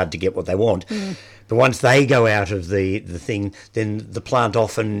really hard to get what they want. But once they go out of the thing, then the plant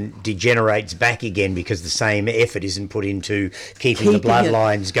often degenerates back again, because the same effort isn't put into keeping the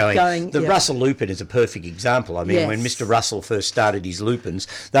bloodlines going. The Russell lupin is a perfect example. I mean, when Mr. Russell first started his lupins,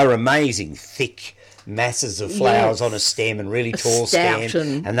 they were amazing, thick masses of flowers on a stem and really tall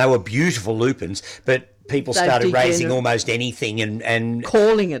stem, and they were beautiful lupins, but people started raising almost anything and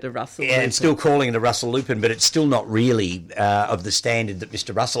calling it a Russell lupin. And still calling it a Russell lupin, but it's still not really of the standard that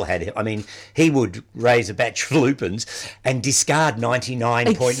Mr. Russell had. I mean, he would raise a batch of lupins and discard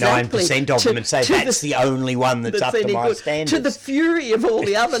 99.9% of them and say, that's the only one that's up to my standards. To the fury of all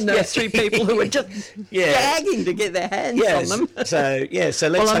the other nursery people who were just gagging to get their hands on them. So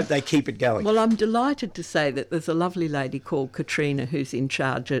let's hope they keep it going. Well, I'm delighted to say that there's a lovely lady called Katrina who's in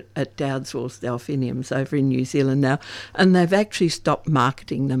charge at Dowdeswell's Delphiniums over in New Zealand now, and they've actually stopped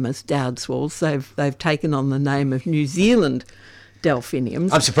marketing them as Dowdeswells. They've taken on the name of New Zealand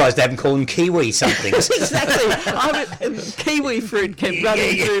delphiniums. I'm surprised they haven't called them kiwi something. Exactly. Kiwi fruit kept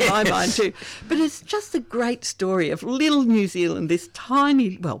running through my mind too. But it's just a great story of little New Zealand, this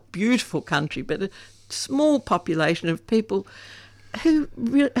tiny, beautiful country, but a small population of people who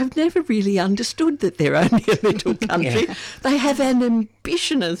have never really understood that they're only a little country. They have an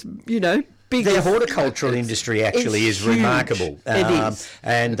ambition as, Their horticultural industry actually is huge. remarkable. It is.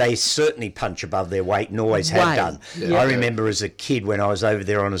 And they certainly punch above their weight and always have done. Yeah. I remember as a kid when I was over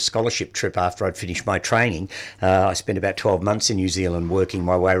there on a scholarship trip after I'd finished my training, I spent about 12 months in New Zealand working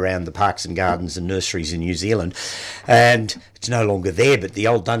my way around the parks and gardens and nurseries in New Zealand. And it's no longer there, but the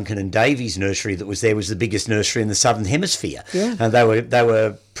old Duncan and Davies nursery that was there was the biggest nursery in the Southern Hemisphere. Yeah. And they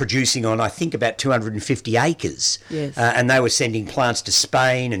were producing on, I think, about 250 acres. Yes. And they were sending plants to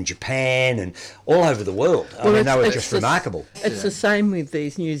Spain and Japan and all over the world. I mean, they were just remarkable. It's the same with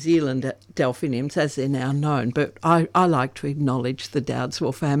these New Zealand delphiniums, as they're now known. But I like to acknowledge the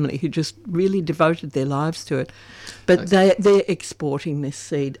Dowdswell family, who just really devoted their lives to it. But they're exporting this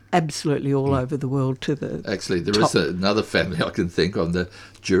seed absolutely all over the world to the Actually, there is another family I can think of, the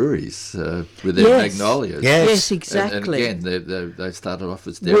Juries, with their magnolias. Yes, exactly. And again, they started off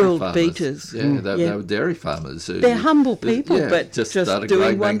as dairy World farmers. beaters. Yeah, they were dairy farmers. They're humble people, but just just started doing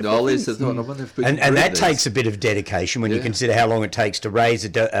growing wonderful magnolias things. and thought, I wonder if we can And breed that these. takes a bit of dedication when you consider how long it takes to raise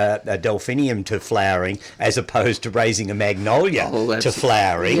a delphinium to flowering as opposed to raising a magnolia to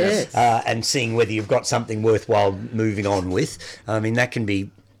flowering, and seeing whether you've got something worthwhile moving on with. I mean, that can be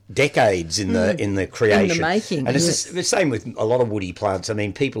decades in the creation. In the making, and it's the same with a lot of woody plants. I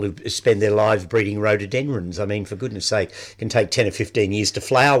mean, people who spend their lives breeding rhododendrons, I mean, for goodness sake, it can take 10 or 15 years to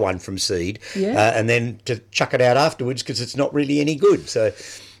flower one from seed and then to chuck it out afterwards because it's not really any good. So,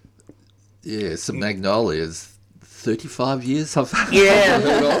 yeah, some magnolias. 35 years I've So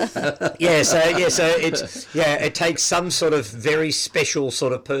it takes some sort of very special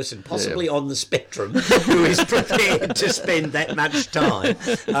sort of person, possibly on the spectrum, who is prepared to spend that much time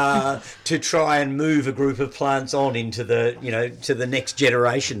to try and move a group of plants on into the, to the next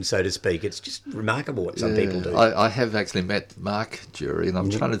generation, so to speak. It's just remarkable what some people do. I have actually met Mark Jury, and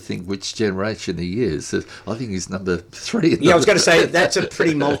I'm trying to think which generation he is. I think he's number 3. I was going to say that's a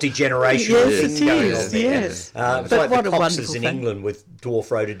pretty multi-generational thing going on there. Yes. It's like the Coxes in England with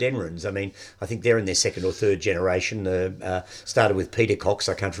dwarf rhododendrons. I mean, I think they're in their second or third generation. Started with Peter Cox.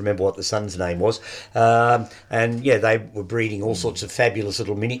 I can't remember what the son's name was. They were breeding all sorts of fabulous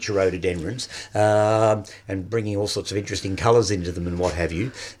little miniature rhododendrons and bringing all sorts of interesting colours into them and what have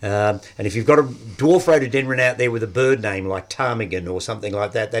you. And if you've got a dwarf rhododendron out there with a bird name like ptarmigan or something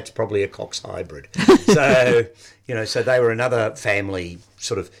like that, that's probably a Cox hybrid. So... so they were another family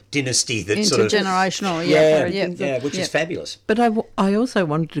sort of dynasty that sort of... Intergenerational, which is fabulous. But I also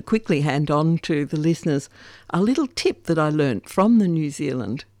wanted to quickly hand on to the listeners a little tip that I learnt from the New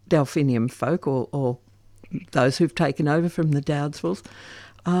Zealand delphinium folk or those who've taken over from the Dowdswells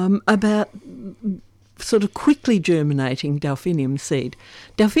about sort of quickly germinating delphinium seed.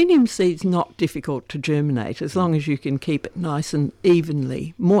 Delphinium seed's not difficult to germinate as long as you can keep it nice and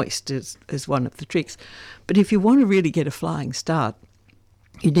evenly moist is one of the tricks. But if you want to really get a flying start,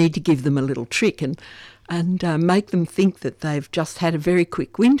 you need to give them a little trick and make them think that they've just had a very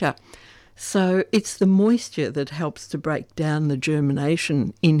quick winter. So it's the moisture that helps to break down the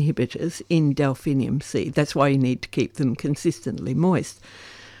germination inhibitors in delphinium seed. That's why you need to keep them consistently moist.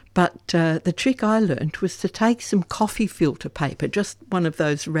 But the trick I learnt was to take some coffee filter paper, just one of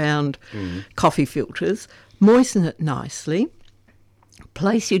those round coffee filters, moisten it nicely,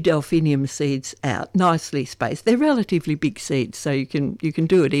 place your delphinium seeds out, nicely spaced. They're relatively big seeds, so you can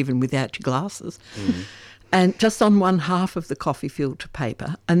do it even without your glasses. And just on one half of the coffee filter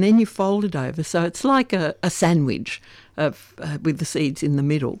paper, and then you fold it over so it's like a sandwich with the seeds in the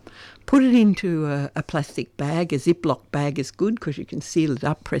middle. Put it into a plastic bag. A Ziploc bag is good because you can seal it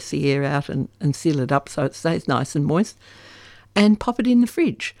up, press the air out and seal it up so it stays nice and moist, and pop it in the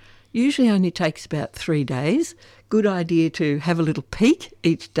fridge. Usually only takes about 3 days. Good idea to have a little peek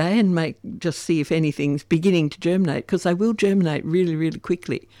each day and just see if anything's beginning to germinate, because they will germinate really, really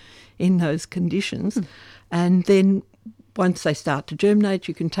quickly in those conditions. And then once they start to germinate,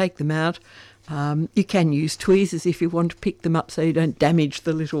 you can take them out. You can use tweezers if you want to pick them up so you don't damage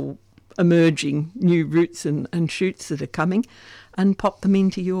the little emerging new roots and shoots that are coming, and pop them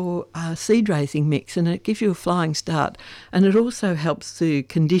into your seed raising mix, and it gives you a flying start. And it also helps to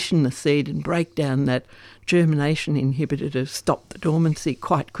condition the seed and break down that germination inhibitor to stop the dormancy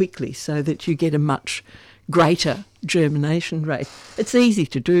quite quickly so that you get a much greater germination rate. It's easy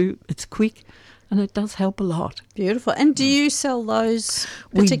to do, it's quick, and it does help a lot. Beautiful. And do you sell those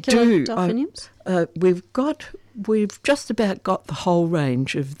particular delphiniums? We've just about got the whole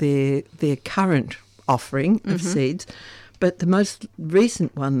range of their current offering of seeds, but the most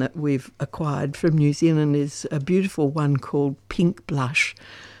recent one that we've acquired from New Zealand is a beautiful one called Pink Blush.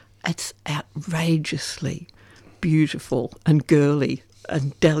 It's outrageously beautiful and girly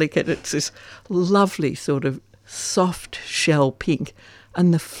and delicate. It's this lovely sort of soft shell pink,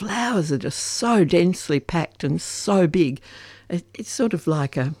 and the flowers are just so densely packed and so big. It's sort of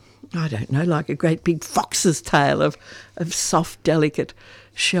like like a great big fox's tail of soft, delicate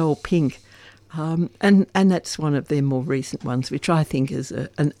shell pink. And that's one of their more recent ones, which I think is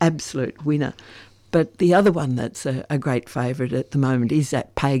an absolute winner. But the other one that's a great favourite at the moment is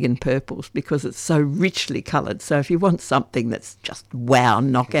that Pagan Purples, because it's so richly coloured. So if you want something that's just wow,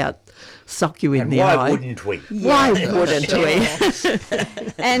 knockout, sock you in the eye. Why wouldn't we? Why wouldn't we?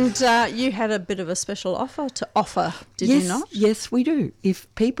 And you had a bit of a special offer to offer, did you not? Yes, we do. If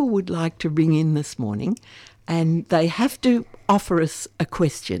people would like to ring in this morning, and they have to offer us a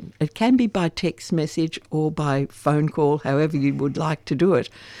question. It can be by text message or by phone call, however you would like to do it.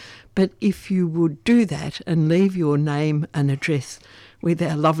 But if you would do that and leave your name and address with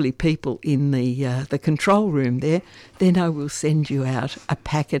our lovely people in the control room there, then I will send you out a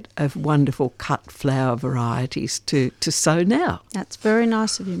packet of wonderful cut flower varieties to sow now. That's very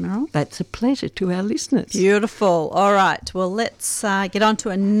nice of you, Merrill. That's a pleasure to our listeners. Beautiful. All right. Well, let's get on to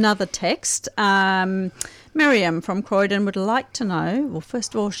another text. Miriam from Croydon would like to know, well,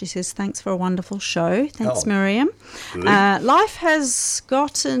 first of all, she says, thanks for a wonderful show. Thanks, Miriam. Life has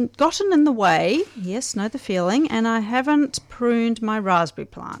gotten in the way, yes, know the feeling, and I haven't pruned my raspberry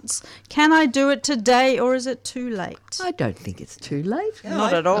plants. Can I do it today or is it too late? I don't think it's too late.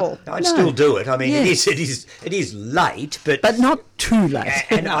 Not at all. I'd still do it. I mean, it is late, but not too late.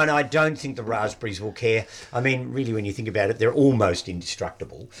 and I don't think the raspberries will care. I mean, really, when you think about it, they're almost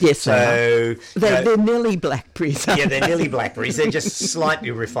indestructible. Yes, so they're nearly blackberries. Yeah, they're nearly blackberries. They're just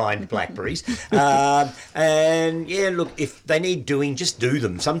slightly refined blackberries. And yeah, look, if they need doing, just do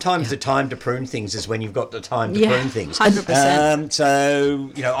them. Sometimes the time to prune things is when you've got the time to prune things. 100%.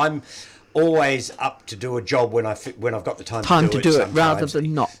 So I'm always up to do a job when I've got the time to do it rather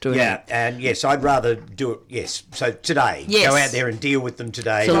than not doing it. Yeah, and yes, I'd rather do it. Yes, so today, go out there and deal with them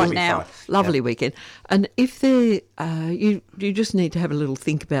today. So That'll be now. fine. Lovely weekend. And if they're, you just need to have a little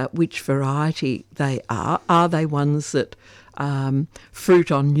think about which variety they are. Are they ones that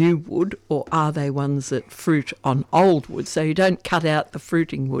fruit on new wood, or are they ones that fruit on old wood? So you don't cut out the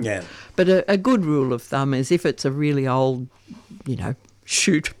fruiting wood. Yeah. But a good rule of thumb is if it's a really old,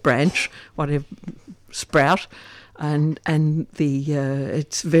 shoot, branch, whatever, sprout, and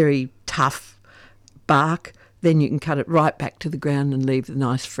it's very tough bark, then you can cut it right back to the ground and leave the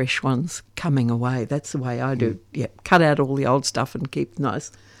nice fresh ones coming away. That's the way I do. Yeah, cut out all the old stuff and keep the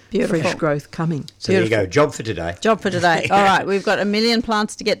nice fresh growth coming. So there you go, job for today. Job for today. All right, we've got 1 million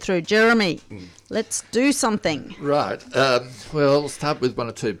plants to get through. Jeremy, let's do something. Right. Well, we'll start with 1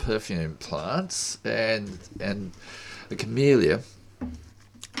 or 2 perfume plants and the camellia.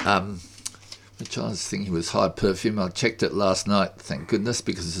 Which I was thinking was high perfume. I checked it last night, thank goodness,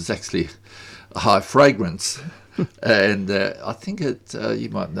 because it's actually a high fragrance. And I think you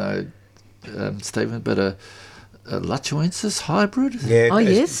might know, Stephen, but a Luchuensis hybrid? Yeah,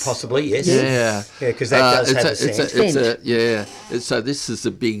 yes. Possibly, yes. Yeah. Yeah, because that does have a scent. So this is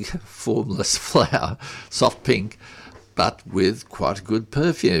a big formless flower, soft pink, but with quite a good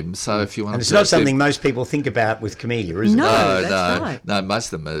perfume. So if you want, and it's not something most people think about with camellia, is it? No.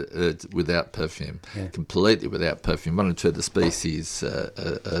 Most of them are without perfume, completely without perfume. 1 or 2 of the species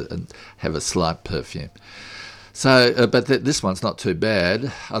have a slight perfume. So, but this one's not too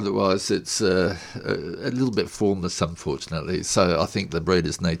bad. Otherwise, it's a little bit formless, unfortunately. So I think the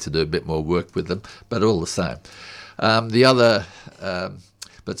breeders need to do a bit more work with them. But all the same, the other.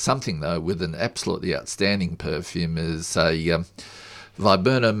 But something, though, with an absolutely outstanding perfume is a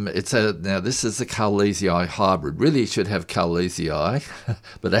viburnum. Now, this is a Cloudehill hybrid. Really, you should have Cloudehill,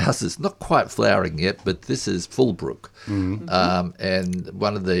 but ours is not quite flowering yet, but this is Fullbrook. And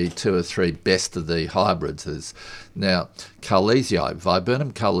one of the 2 or 3 best of the hybrids is now Cloudehill.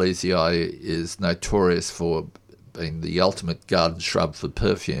 Viburnum Cloudehill is notorious for being the ultimate garden shrub for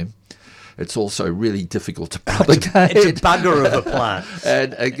perfume. It's also really difficult to propagate. It's a bugger of a plant.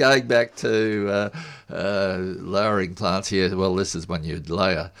 And going back to lowering plants here, well, this is one you'd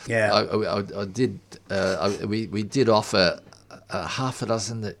layer. Yeah. I did. We did offer half a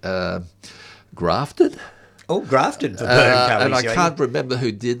dozen grafted. Oh, grafted for Cloudehill. And I can't remember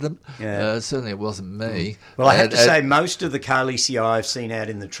who did them. Yeah. Certainly it wasn't me. Well, I have to say most of the Cloudehill I've seen out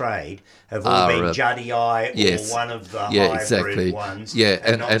in the trade have all been Juddii or one of the hybrid ones,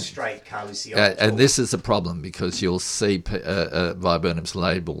 and not straight Cloudehill. And this is a problem because you'll see viburnums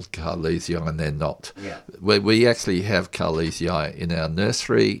labelled Cloudehill and they're not. Yeah. We actually have Cloudehill in our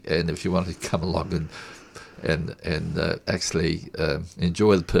nursery, and if you want to come along and actually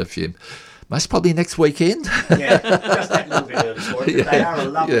enjoy the perfume, most probably next weekend. Yeah, just that little bit early for it. But they are a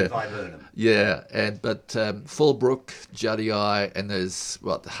lovely viburnum. Yeah, but Fallbrook, Juddy Eye, and there's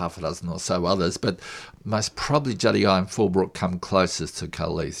half a dozen or so others, but most probably Juddy Eye and Fallbrook come closest to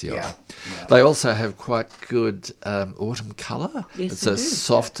Cloudehill. Yeah. They also have quite good autumn colour. Yes, it's they a do.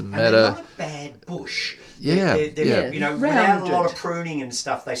 soft And they're meadow. not a bad bush. Yeah, They're, yeah. without a lot Rounded. of pruning and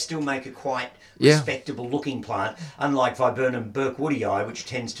stuff, they still make a quite Yeah. respectable looking plant, unlike Viburnum Burkewoodii eye, which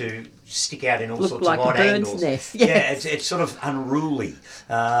tends to stick out in all Look sorts like of a odd bird's angles. nest, Yeah, yes. it's sort of unruly.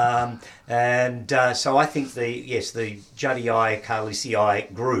 So I think the Juddy Eye, Carlissi Eye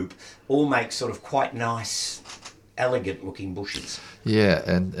group all make sort of quite nice, elegant looking bushes. Yeah,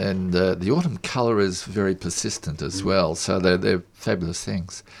 and the autumn colour is very persistent as well, so they're fabulous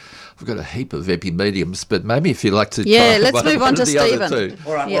things. I've got a heap of epimediums, but maybe if you'd like to Yeah, try let's one move on of to the other Stephen. two.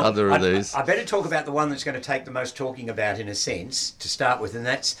 All right, Yeah. Other of these. I better talk about the one that's going to take the most talking about in a sense to start with, and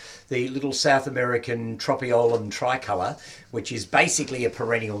that's the little South American Tropiolum tricolour, which is basically a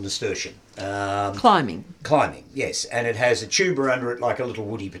perennial nasturtium. Climbing. Climbing, yes, and it has a tuber under it like a little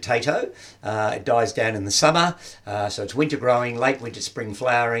woody potato. It dies down in the summer, so it's winter growing, late winter, spring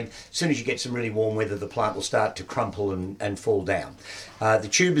flowering. As soon as you get some really warm weather, the plant will start to crumple and fall down. The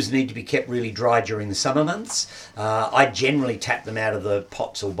tubers need to be kept really dry during the summer months. I generally tap them out of the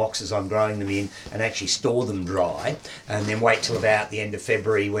pots or boxes I'm growing them in and actually store them dry, and then wait till about the end of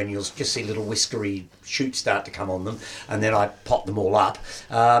February when you'll just see little whiskery shoots start to come on them, and then I pot them all up.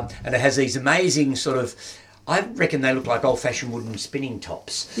 And it has these amazing sort of, I reckon they look like old-fashioned wooden spinning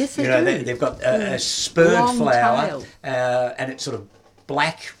tops. Yes, they do. They've got a spurred Long flower, tail. and it's sort of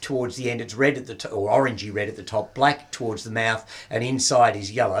black towards the end. It's red at the top, or orangey red at the top, black towards the mouth, and inside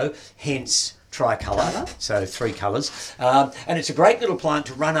is yellow, hence tricolour, so three colours. And it's a great little plant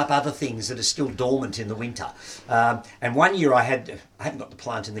to run up other things that are still dormant in the winter. And one year I haven't got the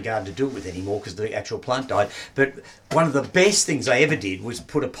plant in the garden to do it with anymore because the actual plant died, but one of the best things I ever did was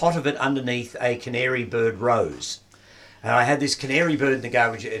put a pot of it underneath a canary bird rose. And I had this canary bird in the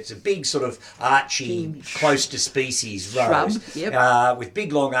garden, which it's a big sort of archy, close to species rose, Shrub, yep. with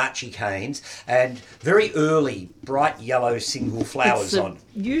big long archy canes and very early bright yellow single flowers on.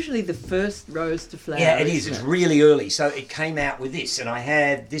 Usually the first rose to flower. Yeah, it is. isn't It's really early. So it came out with this, and I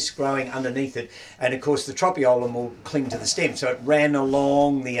had this growing underneath it. And of course, the tropiolum will cling to the stem, so it ran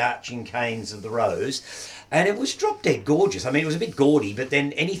along the arching canes of the rose. And it was drop dead gorgeous. I mean, it was a bit gaudy, but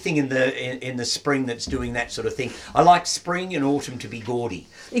then anything in the spring that's doing that sort of thing. I like spring and autumn to be gaudy.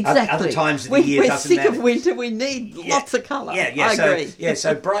 Exactly. Other times of the year We're doesn't sick matter. of winter. We need lots of colour. Yeah, I so, agree. Yeah,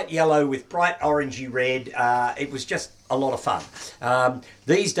 so bright yellow with bright orangey red. It was just a lot of fun.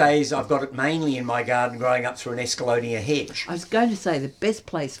 These days, I've got it mainly in my garden growing up through an Escalonia hedge. I was going to say the best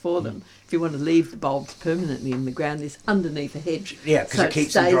place for them, if you want to leave the bulbs permanently in the ground, is underneath a hedge. Yeah, because so it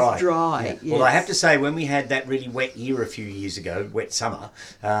keeps stays them dry. dry. Yeah. Yes. Well, I have to say, when we had that really wet year a few years ago, wet summer,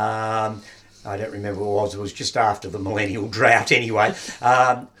 I don't remember what it was just after the millennial drought anyway,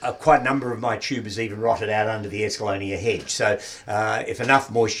 quite a number of my tubers even rotted out under the Escalonia hedge. So if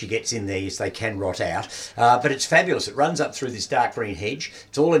enough moisture gets in there, yes, they can rot out. But it's fabulous. It runs up through this dark green hedge.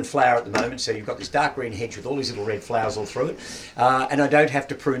 It's all in flower at the moment, so you've got this dark green hedge with all these little red flowers all through it. And I don't have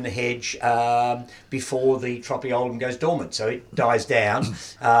to prune the hedge before the tropiolum goes dormant. So it dies down,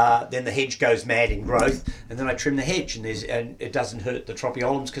 then the hedge goes mad in growth, and then I trim the hedge, and it doesn't hurt the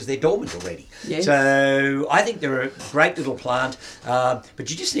tropiolums because they're dormant already. Yes. So I think they're a great little plant, but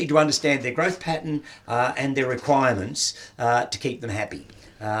you just need to understand their growth pattern and their requirements to keep them happy.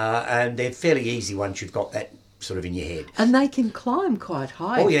 And they're fairly easy once you've got that sort of in your head. And they can climb quite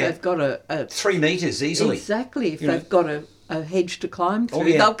high. Oh, if yeah. They've got a 3 metres easily. Exactly. If You know. they've got a hedge to climb through, Oh,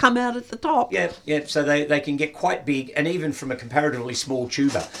 yeah. they'll come out at the top. Yeah, so they can get quite big, and even from a comparatively small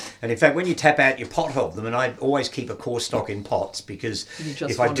tuber. And in fact, when you tap out your pot of them, and I always keep a core stock in pots because You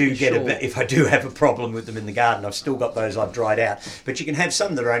just if I want to do be get sure. if I do have a problem with them in the garden, I've still got those I've dried out. But you can have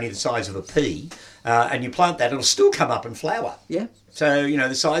some that are only the size of a pea, and you plant that, it'll still come up and flower. Yeah. So,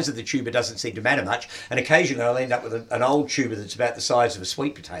 the size of the tuber doesn't seem to matter much. And occasionally I'll end up with an old tuber that's about the size of a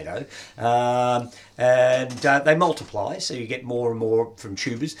sweet potato. And they multiply, so you get more and more from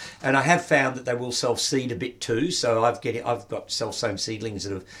tubers. And I have found that they will self-seed a bit too. So I've got self-sown seedlings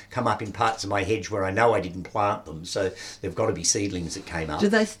that have come up in parts of my hedge where I know I didn't plant them. So they've got to be seedlings that came up. Do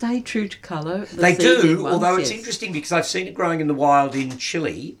they stay true to colour? They do, although it's yes. interesting because I've seen it growing in the wild in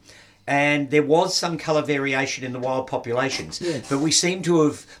Chile, and there was some colour variation in the wild populations. Yes. But we seem to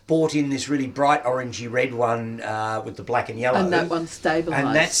have bought in this really bright orangey red one with the black and yellow. And that one's stabilised.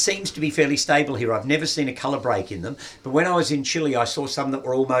 And that seems to be fairly stable here. I've never seen a colour break in them. But when I was in Chile, I saw some that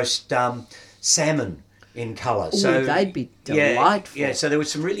were almost salmon in colour. Ooh, they'd be delightful. Yeah, so there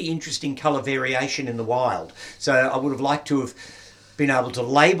was some really interesting colour variation in the wild. So I would have liked to have been able to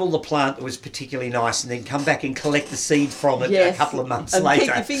label the plant that was particularly nice and then come back and collect the seed from it a couple of months and later.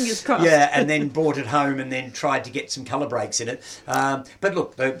 Keep your fingers crossed. Yeah, and then brought it home and then tried to get some colour breaks in it. But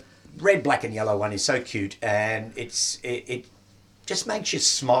look, the red, black and yellow one is so cute, and it just makes you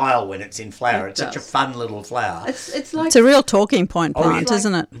smile when it's in flower. It's such a fun little flower. It's like It's a real talking point plant, like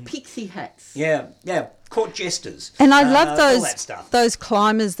isn't it? pixie hats. Yeah, court jesters. And I love all that stuff. those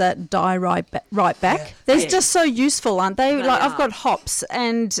climbers that die right back. Yeah. They're Yeah. just so useful, aren't they? They Like I've are. got hops,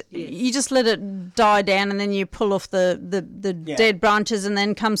 and Yes. you just let it die down, and then you pull off the dead branches, and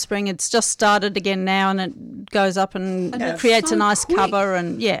then come spring, it's just started again now, and it goes up and And it's creates so a nice quick. cover,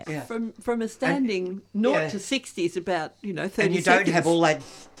 and Yeah. From a standing 0 to 60 is about 30 And you seconds. don't have all that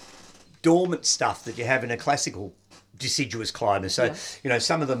dormant stuff that you have in a classical deciduous climber. So,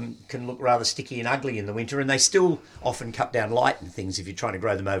 some of them can look rather sticky and ugly in the winter, and they still often cut down light and things if you're trying to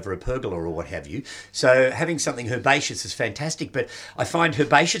grow them over a pergola or what have you. So having something herbaceous is fantastic, but I find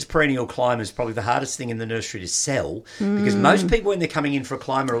herbaceous perennial climbers probably the hardest thing in the nursery to sell, because most people when they're coming in for a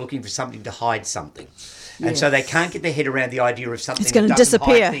climber are looking for something to hide something. And so they can't get their head around the idea of something It's gonna that doesn't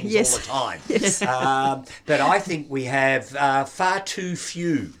disappear. hide things Yes. all the time. Yes. But I think we have far too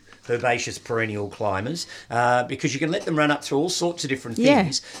few herbaceous perennial climbers, because you can let them run up through all sorts of different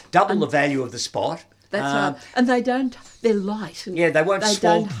things, double the value of the spot. That's right. And they're light. And They won't they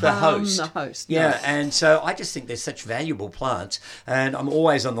swamp don't the harm host. the host. Yeah, no. and so I just think they're such valuable plants, and I'm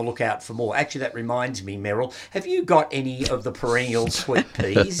always on the lookout for more. Actually, that reminds me, Merrill, have you got any of the perennial sweet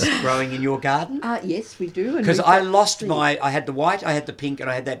peas growing in your garden? Yes, we do. Because I lost I had the white, I had the pink, and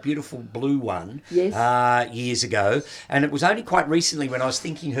I had that beautiful blue one years ago. And it was only quite recently when I was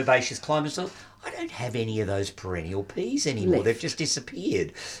thinking herbaceous climbers, I don't have any of those perennial peas anymore. Left. They've just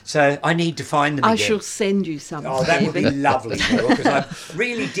disappeared. So I need to find them I again. shall send you some. Oh, that would be lovely, Merrill, because I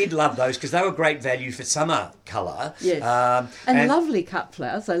really did love those because they were great value for summer colour. Yes. And lovely cut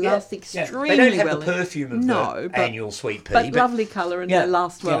flowers. They last extremely well. They don't have the perfume of the annual sweet pea. But lovely colour, and they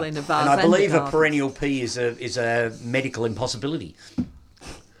last well in a vase. And I believe a a perennial pea is a medical impossibility.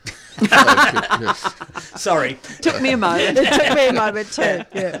 Sorry. Took me a moment. It took me a moment too.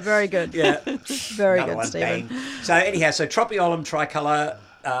 Yeah, very good. Yeah. Very Another good, one, Stephen. bang. So anyhow, Tropiolum tricolour,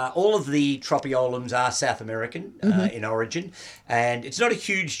 all of the Tropiolums are South American in origin, and it's not a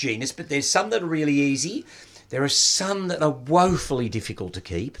huge genus, but there's some that are really easy. There are some that are woefully difficult to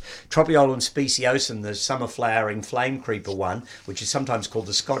keep. Tropiolum speciosum, the summer flowering flame creeper one, which is sometimes called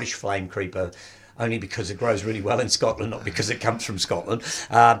the Scottish flame creeper, only because it grows really well in Scotland, not because it comes from Scotland,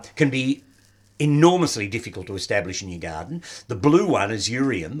 can be enormously difficult to establish in your garden. The blue one is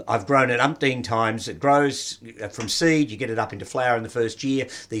Urium. I've grown it umpteen times. It grows from seed. You get it up into flower in the first year.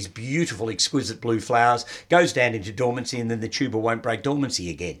 These beautiful, exquisite blue flowers. Goes down into dormancy, and then the tuber won't break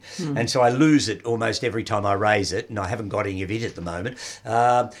dormancy again. And so I lose it almost every time I raise it, and I haven't got any of it at the moment.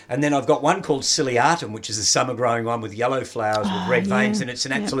 And then I've got one called Ciliatum, which is a summer growing one with yellow flowers with red veins, and it's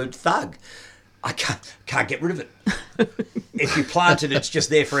an absolute thug. I can't get rid of it. If you plant it, it's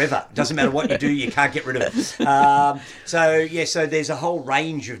just there forever. Doesn't matter what you do, you can't get rid of it. So there's a whole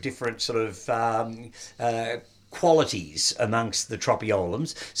range of different sort of qualities amongst the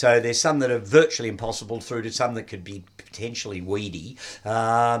Tropiolums. So there's some that are virtually impossible through to some that could be potentially weedy,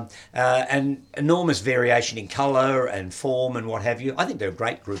 and enormous variation in colour and form and what have you. I think they're a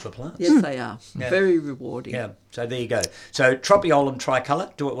great group of plants. Yes, they are. Yeah. Very rewarding. Yeah, so there you go. So Tropiolum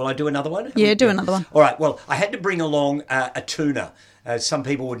tricolour. Will I do another one? Yeah, do another one. All right, well, I had to bring along a tuna. Some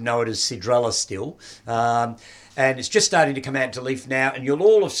people would know it as Cedrella still. And it's just starting to come out into leaf now, and you'll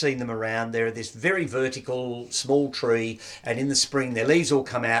all have seen them around. They're this very vertical, small tree, and in the spring their leaves all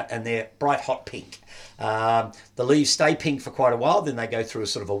come out and they're bright hot pink. The leaves stay pink for quite a while, then they go through a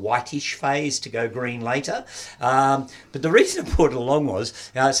sort of a whitish phase to go green later. But the reason I brought it along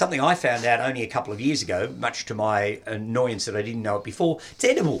was something I found out only a couple of years ago, much to my annoyance that I didn't know it before. It's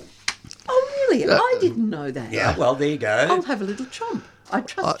edible. Oh, really? I didn't know that. Yeah, well, there you go. I'll have a little chomp. I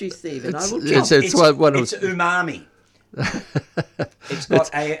trust you, Stephen. I will It's chomp. It's umami. It's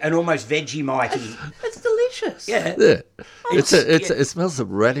got an almost Vegemite-y. It's delicious. Yeah. It smells of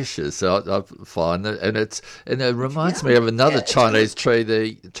radishes. I find, and it reminds me of another Chinese tree,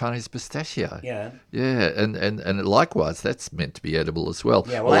 the Chinese pistachio. Yeah. Yeah, and likewise, that's meant to be edible as well.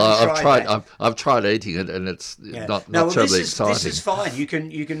 Yeah, well, I've tried eating it, and it's not terribly exciting. This is fine. You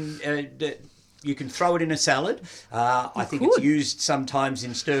can You can throw it in a salad. I think it's used sometimes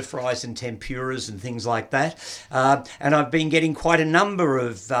in stir fries and tempuras and things like that. And I've been getting quite a number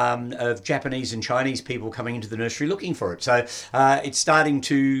of Japanese and Chinese people coming into the nursery looking for it. So it's starting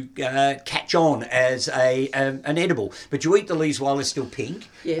to catch on as an edible. But you eat the leaves while they're still pink.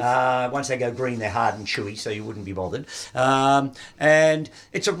 Yes. Once they go green, they're hard and chewy, so you wouldn't be bothered. And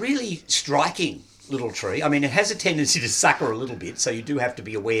it's a really striking little tree. I mean, it has a tendency to sucker a little bit, so you do have to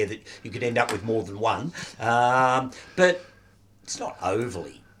be aware that you could end up with more than one. But it's not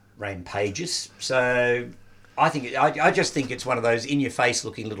overly rampageous, so I just think it's one of those in-your-face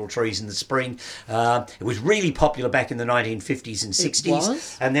looking little trees in the spring. It was really popular back in the 1950s and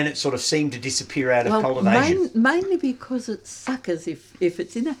 60s, and then it sort of seemed to disappear out of cultivation. Mainly because it suckers if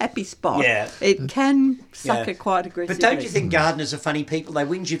it's in a happy spot. Yeah. It can sucker quite aggressively. But don't you think gardeners are funny people? They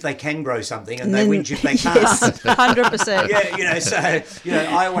whinge if they can grow something, and they whinge if they can't. Yes, 100%.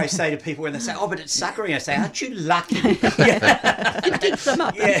 Yeah, I always say to people when they say, "Oh, but it's suckering," I say, "Aren't you lucky?" You dig some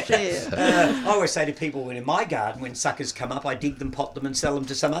up and share. I always say to people when in my garden, when suckers come up, I dig them, pot them, and sell them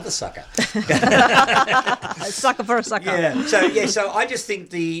to some other sucker. A sucker for a sucker. Yeah. So I just think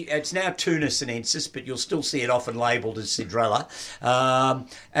it's now Tuna sinensis, but you'll still see it often labelled as Cedrella,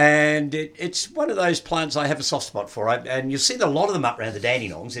 and it's one of those plants I have a soft spot for. And you'll see a lot of them up around the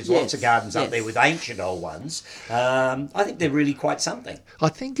Dandenongs. There's lots of gardens up there with ancient old ones. I think they're really quite something. I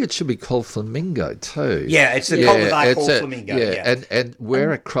think it should be called flamingo too. Yeah, it's the cultivar called flamingo. And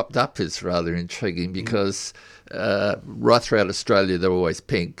where it cropped up is rather intriguing because right throughout Australia they're always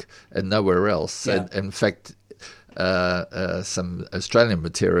pink and nowhere else. Yeah. And in fact, some Australian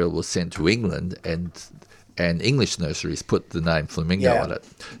material was sent to England and English nurseries put the name flamingo on it.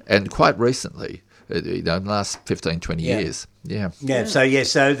 And quite recently, in the last 15, 20 years.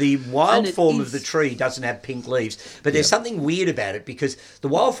 So the wild form of the tree doesn't have pink leaves, but there's something weird about it because the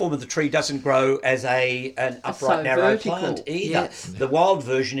wild form of the tree doesn't grow as an upright, narrow vertical plant either. Yes. The wild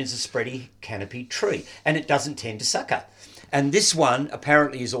version is a spready, canopied tree, and it doesn't tend to sucker. And this one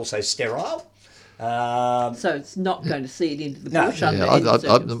apparently is also sterile. So it's not going to seed into the bush under any my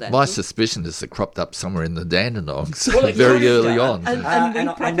circumstances. suspicion is it cropped up somewhere in the Dandenongs Well, very early on. And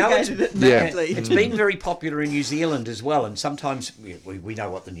I know it's been very popular in New Zealand as well, and sometimes we know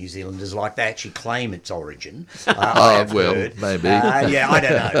what the New Zealanders like. They actually claim its origin. Maybe. I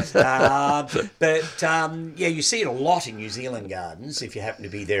don't know. But you see it a lot in New Zealand gardens if you happen to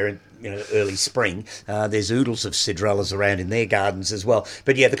be there in early spring. There's oodles of Cedrellas around in their gardens as well.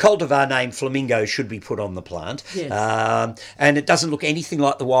 But the cultivar name flamingo should be put on the plant. Yes. And it doesn't look anything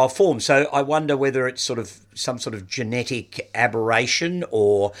like the wild form. So I wonder whether it's sort of some sort of genetic aberration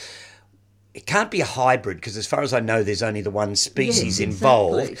or it can't be a hybrid because as far as I know there's only the one species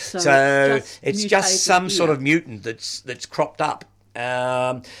involved. So it's just some sort of mutant that's cropped up.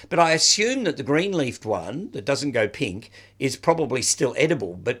 But I assume that the green-leafed one that doesn't go pink is probably still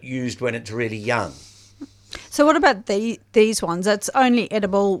edible but used when it's really young. So what about these ones? That's only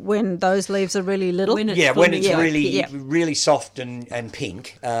edible when those leaves are really little? When it's really soft and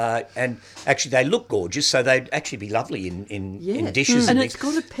pink. And actually they look gorgeous, so they'd actually be lovely in dishes. And it's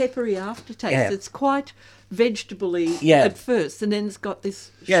got a peppery aftertaste. Yeah. It's quite vegetable-y at first, and then it's got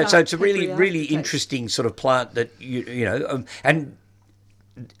this sharp, so it's a really aftertaste. interesting sort of plant that, and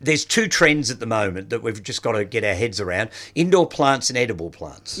there's two trends at the moment that we've just got to get our heads around. Indoor plants and edible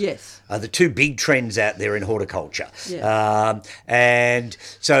plants. Yes. Are the two big trends out there in horticulture. Yeah. And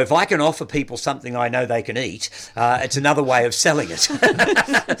so if I can offer people something I know they can eat, it's another way of selling it.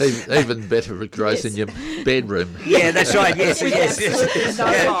 Even better, it grows in your bedroom. Yeah, that's right. Yes.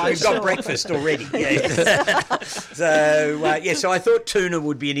 We've got breakfast already. So I thought tuna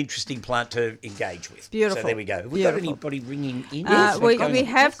would be an interesting plant to engage with. Beautiful. So there we go. Have we got anybody ringing in? We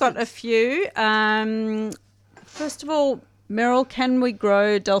have got a few. First of all, Merrill, can we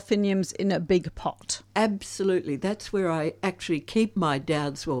grow delphiniums in a big pot? Absolutely. That's where I actually keep my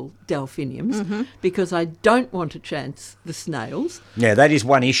Dowdeswell delphiniums because I don't want to chance the snails. Yeah, that is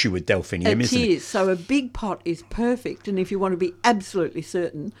one issue with delphinium, isn't it? It is. So a big pot is perfect, and if you want to be absolutely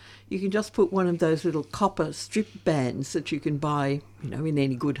certain, you can just put one of those little copper strip bands that you can buy, in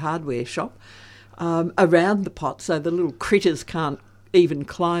any good hardware shop, around the pot so the little critters can't even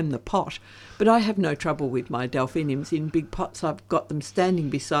climb the pot. But I have no trouble with my delphiniums in big pots. I've got them standing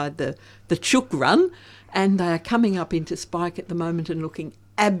beside the chook run, and they are coming up into spike at the moment and looking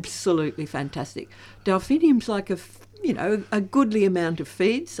absolutely fantastic. Delphiniums like a goodly amount of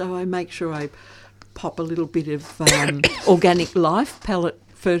feed, so I make sure I pop a little bit of organic life pellet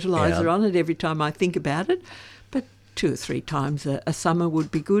fertiliser on it every time I think about it. But 2 or 3 times a summer would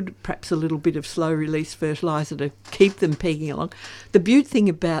be good, perhaps a little bit of slow-release fertiliser to keep them pegging along. The beaut thing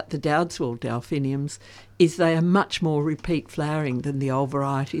about the Dowdswell delphiniums is they are much more repeat flowering than the old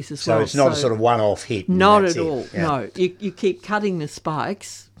varieties as well. So it's not a sort of one-off hit. Not at all, Yeah. no. You keep cutting the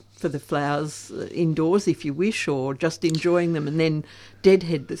spikes for the flowers indoors if you wish, or just enjoying them and then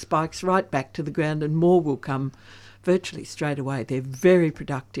deadhead the spikes right back to the ground and more will come virtually straight away. They're very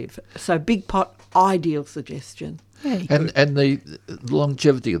productive. So big pot, ideal suggestion. And the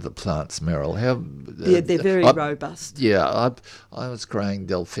longevity of the plants, Merrill, how... They're very robust. Yeah, I was growing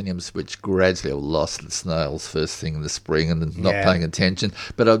delphiniums which gradually lost the snails first thing in the spring and not paying attention,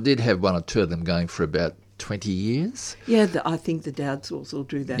 but I did have 1 or 2 of them going for about 20 years. Yeah, I think the Dowdswells will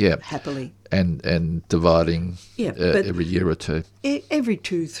do that happily. And dividing every year or 2. Every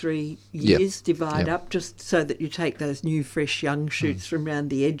 2-3 years, divide up just so that you take those new, fresh, young shoots from around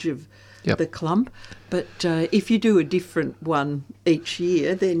the edge of the clump. But if you do a different one each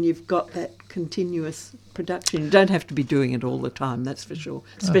year, then you've got that continuous production. You don't have to be doing it all the time, that's for sure,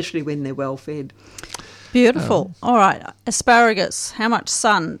 especially when they're well fed. Beautiful. All right, asparagus, how much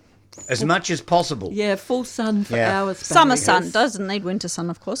sun? As much as possible. Yeah, full sun for our asparagus. Summer sun, doesn't need winter sun,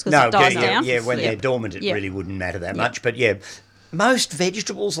 of course, because it dies down. Yeah, when they're dormant, it really wouldn't matter that much. But most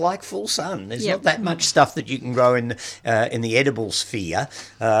vegetables like full sun. There's not that much stuff that you can grow in the edible sphere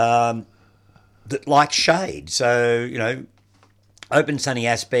that like shade. So, open sunny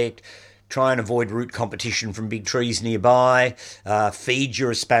aspect. Try and avoid root competition from big trees nearby. Feed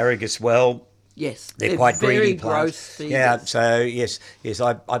your asparagus well. Yes, they're quite greedy plants. Gross yeah, so yes,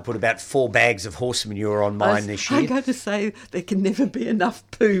 I put about 4 bags of horse manure on mine this year. I'm going to say there can never be enough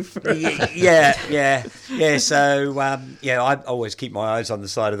poo for it. Yeah. So I always keep my eyes on the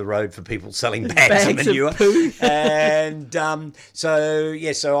side of the road for people selling bags of manure. Of poo. And so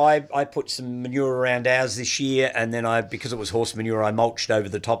I put some manure around ours this year, and then because it was horse manure, I mulched over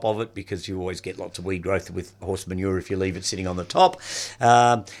the top of it because you always get lots of weed growth with horse manure if you leave it sitting on the top,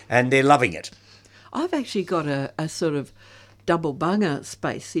 and they're loving it. I've actually got a sort of double bunger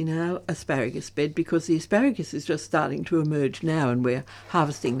space in our asparagus bed because the asparagus is just starting to emerge now and we're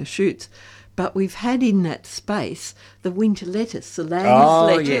harvesting the shoots. But we've had in that space the winter lettuce, the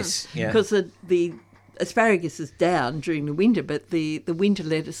Lang's lettuce. Yes. Because the asparagus is down during the winter, but the winter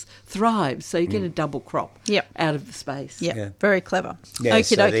lettuce thrives, so you get a double crop out of the space. Yeah, very clever. Yeah,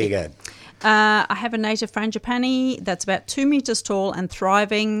 so there you go. I have a native frangipani that's about 2 metres tall and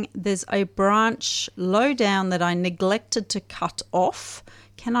thriving. There's a branch low down that I neglected to cut off.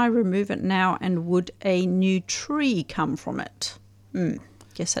 Can I remove it now, and would a new tree come from it?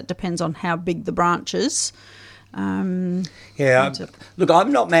 Guess that depends on how big the branch is. Look,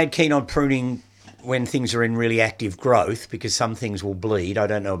 I'm not mad keen on pruning when things are in really active growth because some things will bleed. I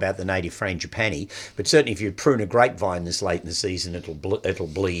don't know about the native frangipani, but certainly if you prune a grapevine this late in the season, it'll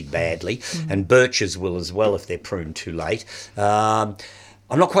bleed badly, and birches will as well if they're pruned too late.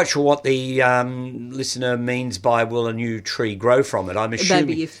 I'm not quite sure what the listener means by will a new tree grow from it. I'm assuming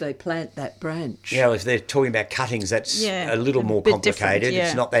maybe if they plant that branch. If they're talking about cuttings, that's a little more complicated.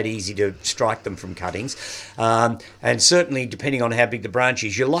 It's not that easy to strike them from cuttings. And certainly, depending on how big the branch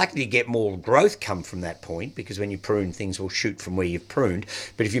is, you're likely to get more growth come from that point because when you prune, things will shoot from where you've pruned.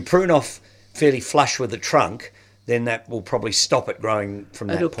 But if you prune off fairly flush with the trunk, then that will probably stop it growing from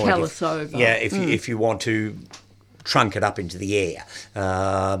that point. It'll callus over. Yeah, if you want to trunk it up into the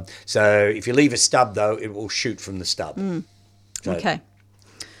air. So if you leave a stub, though, it will shoot from the stub. Okay.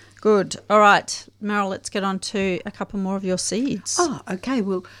 Good. All right, Merrill, let's get on to a couple more of your seeds. Oh, okay.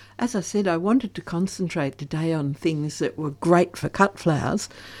 Well, as I said, I wanted to concentrate today on things that were great for cut flowers,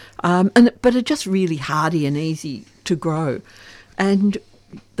 but are just really hardy and easy to grow. And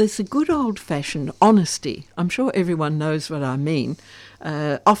there's a good old-fashioned honesty. I'm sure everyone knows what I mean,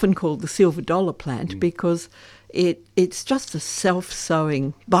 often called the silver dollar plant because it's just a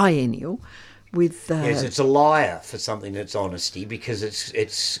self-sowing biennial with... yes, it's a liar for something that's honesty because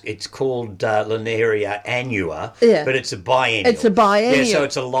it's called Linaria annua, but it's a biennial. It's a biennial. Yeah, so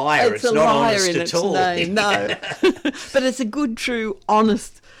it's a liar. It's not honest at all. Name, no. But it's a good, true,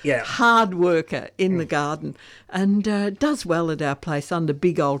 honest hard worker in the garden and does well at our place under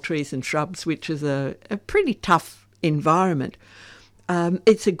big old trees and shrubs, which is a pretty tough environment.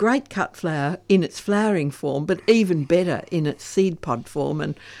 It's a great cut flower in its flowering form, but even better in its seed pod form,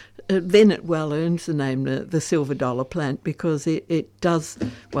 and then it well earns the name the silver dollar plant because it does,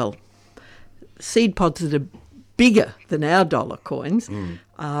 well, seed pods that are bigger than our dollar coins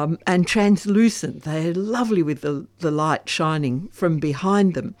and translucent. They're lovely with the light shining from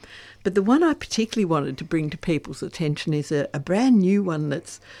behind them. But the one I particularly wanted to bring to people's attention is a brand new one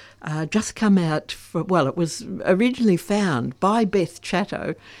that's just come out. It was originally found by Beth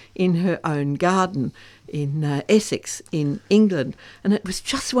Chatto in her own garden in Essex in England, and it was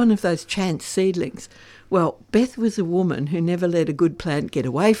just one of those chance seedlings. Well, Beth was a woman who never let a good plant get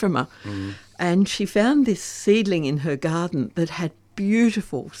away from her, and she found this seedling in her garden that had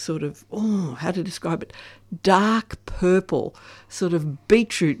beautiful sort of, how to describe it, dark purple, sort of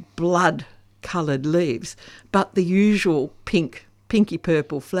beetroot blood coloured leaves, but the usual pinky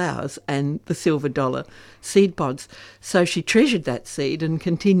purple flowers and the silver dollar seed pods. So she treasured that seed and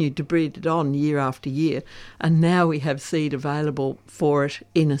continued to breed it on year after year, and now we have seed available for it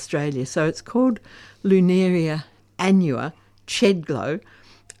in Australia. So it's called Lunaria annua Chedglow,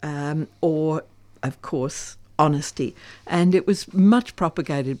 or of course Honesty, and it was much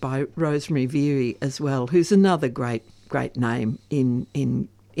propagated by Rosemary Veary as well, who's another great name in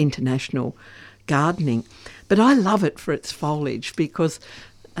international gardening. But I love it for its foliage because,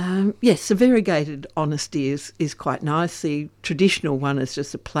 yes, the variegated Honesty is quite nice. The traditional one is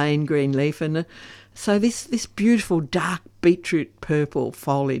just a plain green leaf, and so this beautiful dark beetroot purple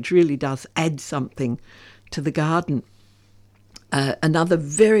foliage really does add something to the garden. Another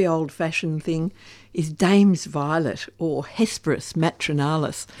very old-fashioned thing is Dame's Violet, or Hesperus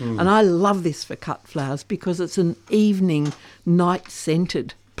matronalis. And I love this for cut flowers because it's an evening,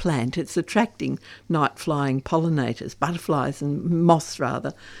 night-scented plant. It's attracting night-flying pollinators, butterflies and moths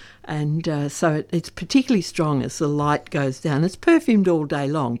rather. And so it's particularly strong as the light goes down. It's perfumed all day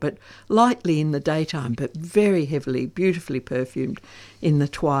long, but lightly in the daytime, but very heavily, beautifully perfumed in the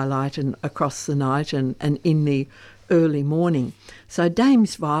twilight and across the night and in the early morning. So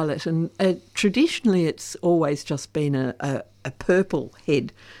Dame's Violet, and traditionally it's always just been a purple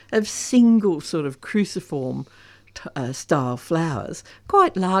head of single sort of cruciform style flowers,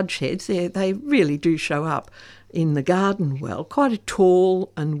 quite large heads. They really do show up in the garden well. Quite a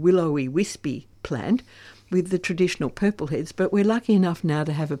tall and willowy wispy plant with the traditional purple heads, but we're lucky enough now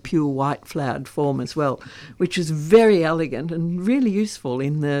to have a pure white flowered form as well, which is very elegant and really useful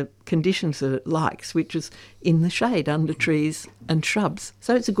in the conditions that it likes, which is in the shade under trees and shrubs.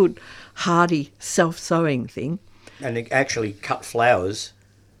 So it's a good hardy self-sowing thing. And actually cut flowers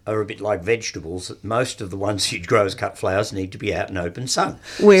are a bit like vegetables. Most of the ones you grow as cut flowers need to be out in open sun.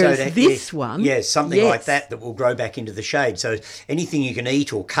 Whereas this one... Yes, something like that will grow back into the shade. So anything you can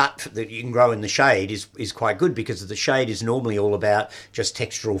eat or cut that you can grow in the shade is quite good, because the shade is normally all about just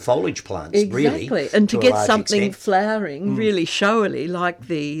textural foliage plants, exactly. really. And to get something flowering really showily, like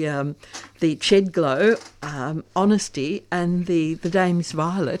the Chedglow, Honesty, and the Dame's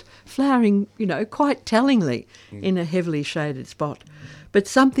Violet, flowering, quite tellingly in a heavily shaded spot. But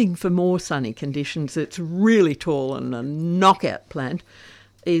something for more sunny conditions that's really tall and a knockout plant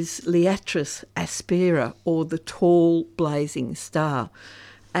is Liatris aspera, or the tall blazing star.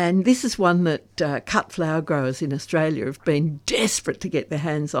 And this is one that cut flower growers in Australia have been desperate to get their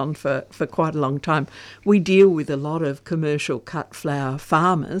hands on for quite a long time. We deal with a lot of commercial cut flower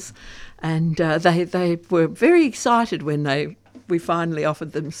farmers, and they were very excited when we finally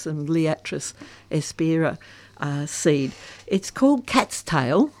offered them some Liatris aspera seed. It's called cat's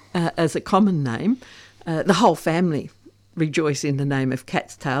tail as a common name. The whole family rejoice in the name of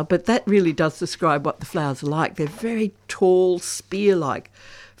cat's tail, but that really does describe what the flowers are like. They're very tall, spear-like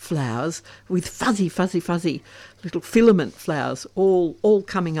flowers with fuzzy little filament flowers all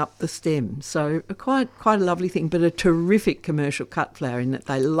coming up the stem. So quite a lovely thing, but a terrific commercial cut flower in that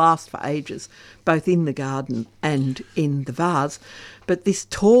they last for ages, both in the garden and in the vase. But this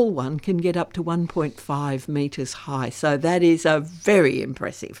tall one can get up to 1.5 metres high, so that is a very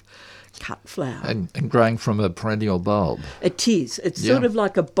impressive cut flower. And growing from a perennial bulb. It is. It's sort of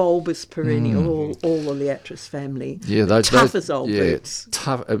like a bulbous perennial, all the Liatris family. Yeah, tough as old boots.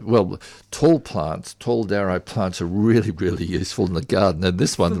 Tough. Tall plants, tall darrow plants are really, really useful in the garden. And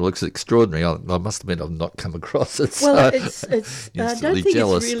this one looks extraordinary. I must admit I've not come across it. Well, it's I don't think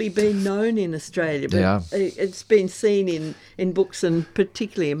jealous. It's really been known in Australia, but it's been seen in books, and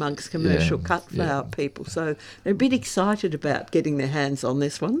particularly amongst commercial cut flower people. So they're a bit excited about getting their hands on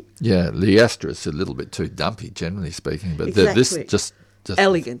this one. Yeah, Liatris a little bit too dumpy, generally speaking, but this just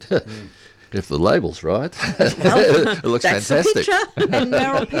elegant. If the label's right, it looks fantastic. And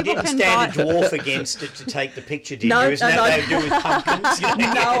Merrill, people You didn't can stand buy... a dwarf against it to take the picture, did No, you? Isn't no, that no. they do with pumpkins?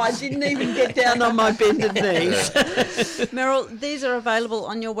 No, I didn't even get down on my bended knees. Merrill, these are available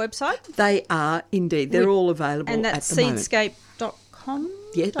on your website? They are indeed. They're all available And at that's the moment. seedscape.com.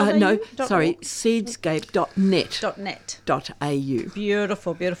 Yes, seedscape.net.au.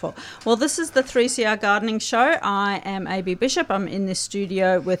 Beautiful, beautiful. Well, this is the 3CR Gardening Show. I am AB Bishop. I'm in the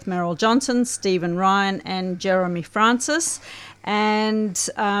studio with Merryl Johnson, Stephen Ryan and Jeremy Francis. And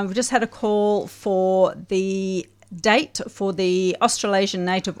we've just had a call for the date for the Australasian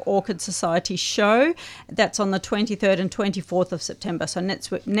Native Orchid Society show. That's on the 23rd and 24th of September, so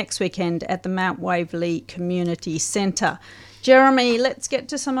next weekend at the Mount Waverley Community Centre. Jeremy, let's get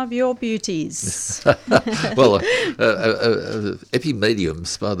to some of your beauties. Well,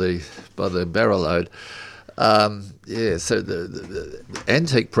 epimediums by the barrel load. So the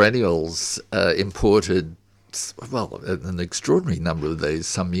antique perennials imported, well, an extraordinary number of these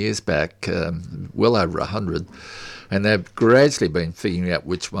some years back, well over 100, and they've gradually been figuring out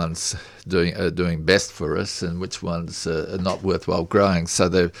which ones are doing best for us and which ones are not worthwhile growing. So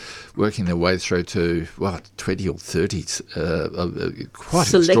they're working their way through to 20 or 30 quite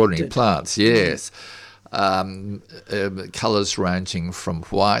Selected. Extraordinary plants. Yes. Colours ranging from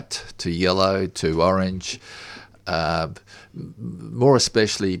white to yellow to orange. More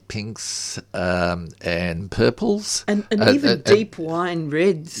especially pinks and purples. And even deep wine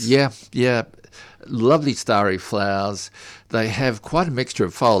reds. Yeah. Lovely starry flowers. They have quite a mixture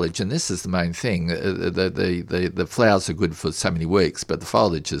of foliage, and this is the main thing. The flowers are good for so many weeks, but the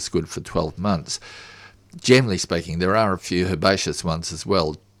foliage is good for 12 months. Generally speaking, there are a few herbaceous ones as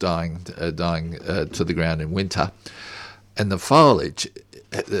well, dying to the ground in winter. And the foliage,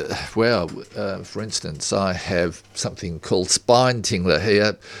 for instance, I have something called spine tingler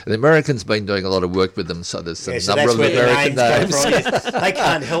here. The Americans have been doing a lot of work with them, so there's a number of American names. They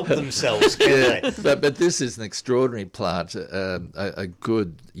can't help themselves, can they? But this is an extraordinary plant, a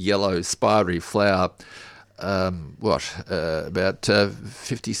good yellow spiry flower. About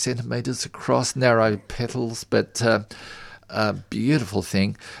 50 centimetres across, narrow petals, but a beautiful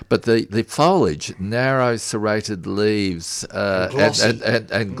thing. But the foliage, narrow serrated leaves,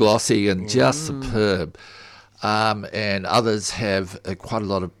 and glossy and just superb. And others have quite a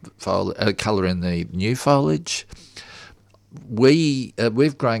lot of colour in the new foliage. We're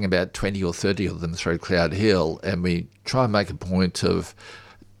growing about 20 or 30 of them through Cloudehill, and we try and make a point of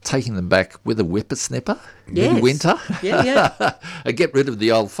taking them back with a whippersnipper in winter. And get rid of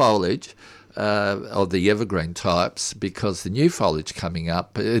the old foliage of the evergreen types, because the new foliage coming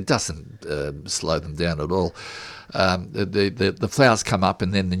up, it doesn't slow them down at all. The flowers come up,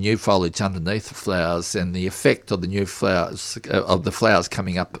 and then the new foliage underneath the flowers, and the effect of the new flowers of the flowers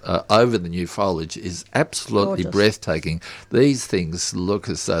coming up over the new foliage is absolutely breathtaking. These things look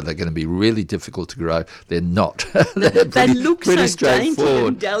as though they're going to be really difficult to grow. They're not. They look pretty so dainty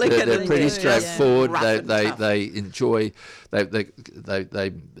and delicate. They're pretty straightforward. They enjoy.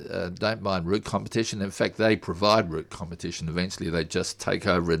 They don't mind root competition. In fact, they provide root competition. Eventually, they just take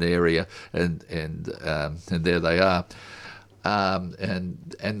over an area, and there they are.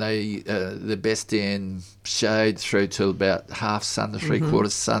 And they're best in shade through to about half sun to 3/4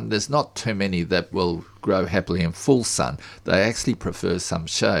 sun. There's not too many that will grow happily in full sun. They actually prefer some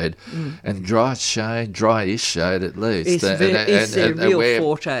shade, and dryish shade at least. It's their real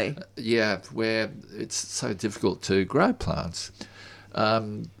forte. Yeah, where it's so difficult to grow plants.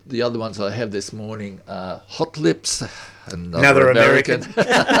 The other ones I have this morning are hot lips, another American.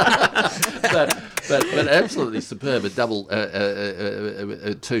 but absolutely superb. A double,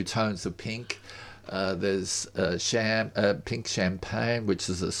 two tones of pink. There's pink champagne, which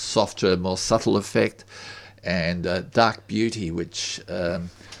is a softer, more subtle effect, and dark beauty, which I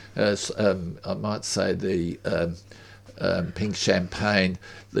might say the pink champagne.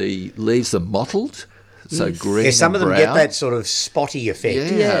 The leaves are mottled. So green and some of them brown. get that sort of spotty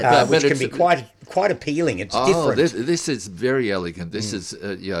effect, which can be quite appealing. It's different. This is very elegant. This is,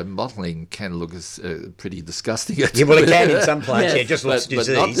 mottling can look pretty disgusting. Well, it can in some plants. It just looks diseased.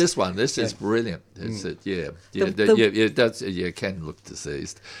 But not this one. This is brilliant. It does. It can look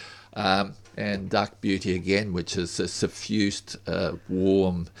diseased. And dark beauty again, which is a suffused,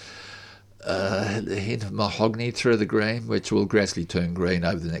 warm. A hint of mahogany through the green, which will gradually turn green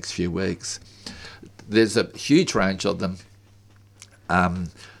over the next few weeks. There's a huge range of them.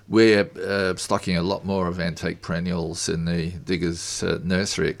 We're stocking a lot more of antique perennials in the Diggers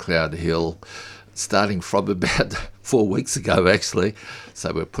Nursery at Cloudehill, starting from about 4 weeks ago, actually.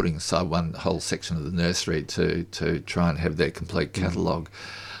 So we're putting aside one whole section of the nursery to try and have their complete catalogue.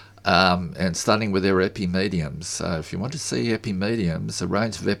 And starting with their epimediums. So if you want to see epimediums, a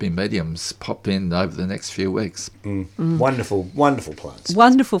range of epimediums pop in over the next few weeks. Wonderful, wonderful plants.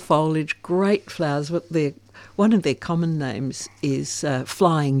 Wonderful foliage, great flowers. One of their common names is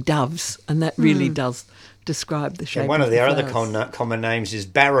flying doves, and that really does describe the shape. And one of their other flowers. common names is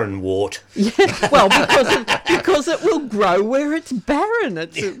barrenwort. Yeah, well, because it will grow where it's barren.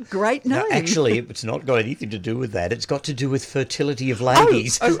 It's a great name. No, actually, it's not got anything to do with that. It's got to do with fertility of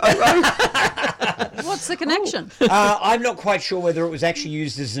ladies. What's the connection? I'm not quite sure whether it was actually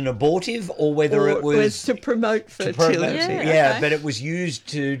used as an abortive or whether it was to promote to fertility. Yeah, okay. but it was used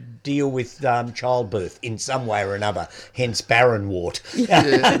to deal with childbirth in some way or another, hence barrenwort.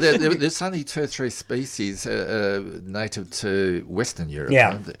 Yeah, there's only 2 or 3 species native to Western Europe. Yeah.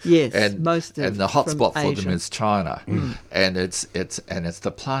 aren't there? Yes, and most of and the from hotspot for Asia. them is China, and it's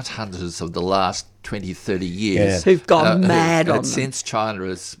the plant hunters of the last 20, 30 years Yeah. Who've gone mad on them. Since China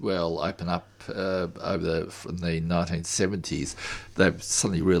has opened up from the 1970s, they've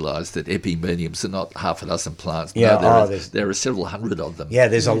suddenly realised that epimediums are not half a dozen plants. Yeah, No, there's- there are several hundred of them. Yeah,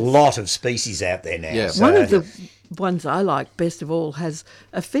 there's a lot of species out there now. Yeah. So, One of the ones I like best of all has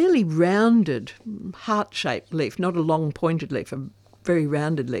a fairly rounded, heart-shaped leaf, not a long pointed leaf, a very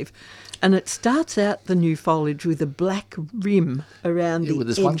rounded leaf. And it starts out the new foliage with a black rim around the Well,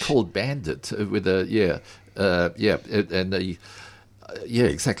 there's edge. one called Bandit with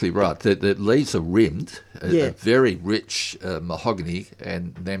exactly right. The leaves are rimmed, Yeah. very rich mahogany,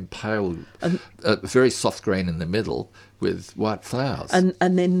 and then pale, very soft green in the middle with white flowers. And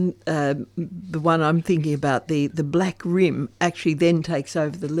then the one I'm thinking about, the black rim, actually then takes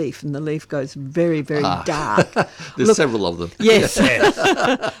over the leaf, and the leaf goes very, very dark. There's Look, several of them. Yes,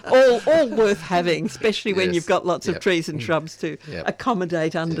 all worth having, especially when Yes. you've got lots of Yep. trees and shrubs to Yep.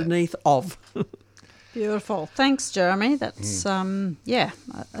 accommodate underneath of. Beautiful. Thanks, Jeremy. That's, a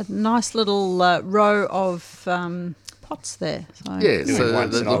nice little row of pots there. So. Yeah, doing so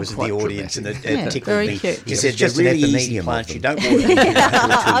once, they and I look was in quite the audience and dramatic. it Yeah, tickled very me. cute. He said, just really an easy epimedium plant. of them. You don't want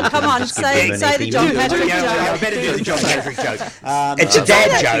to. Oh, come on, say the John Patrick I joke. better do the John Patrick joke. It's a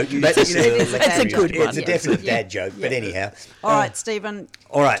dad joke. It's a good one. It's a definite dad joke. But anyhow. All right, Stephen.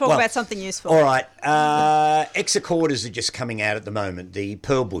 All right, Talk well, about something useful. All right. Exocordas are just coming out at the moment, the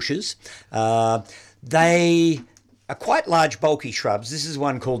pearl bushes. They are quite large, bulky shrubs. This is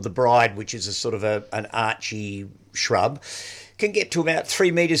one called the Bride, which is a sort of an archy shrub. Can get to about 3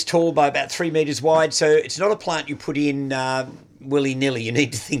 metres tall by about 3 metres wide. So it's not a plant you put in willy-nilly. You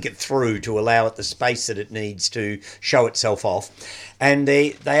need to think it through to allow it the space that it needs to show itself off. And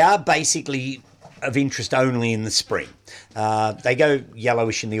they are basically of interest only in the spring. They go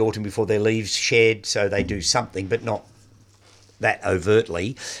yellowish in the autumn before their leaves shed, so they do something, but not that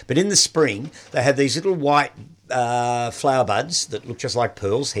overtly. But in the spring, they have these little white flower buds that look just like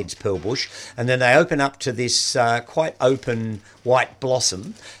pearls, hence pearl bush, and then they open up to this quite open white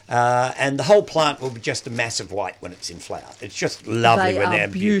blossom, and the whole plant will be just a mass of white when it's in flower. It's just lovely They when are they're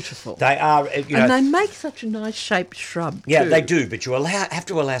beautiful. They are, And they make such a nice shaped shrub. yeah, too. they do, but you have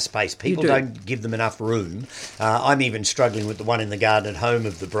to allow space. People do. don't give them enough room. I'm even struggling with the one in the garden at home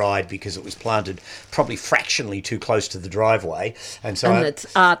of the Bride because it was planted probably fractionally too close to the driveway, and so it's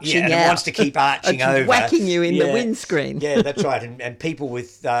arching and out. it wants to keep arching It's over, whacking you in the windscreen. Yeah, that's right, and people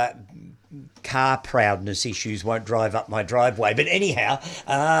with car proudness issues won't drive up my driveway. But anyhow,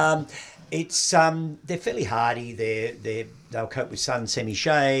 it's they're fairly hardy. They'll cope with sun,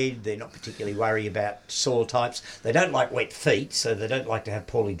 semi-shade. They're not particularly worried about soil types. They don't like wet feet, so they don't like to have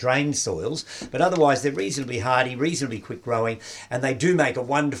poorly drained soils. But otherwise, they're reasonably hardy, reasonably quick growing, and they do make a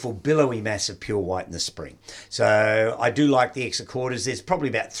wonderful billowy mass of pure white in the spring. So I do like the exocordas. There's probably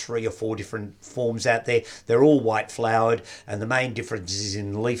about 3 or 4 different forms out there. They're all white flowered, and the main difference is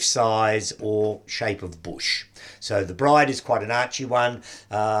in leaf size or shape of bush. So the Bride is quite an archy one.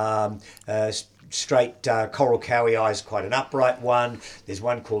 Straight coral cowii is quite an upright one. There's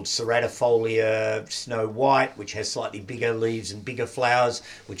one called Ceratifolia Snow White, which has slightly bigger leaves and bigger flowers,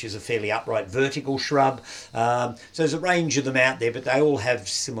 which is a fairly upright vertical shrub. So there's a range of them out there, but they all have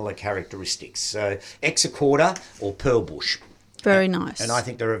similar characteristics. So exocorda or pearl bush. Very nice. And I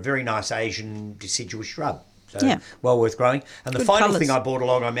think they're a very nice Asian deciduous shrub. So Yeah. well worth growing. And the Good final colours. thing I brought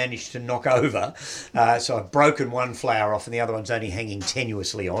along, I managed to knock over. So I've broken one flower off and the other one's only hanging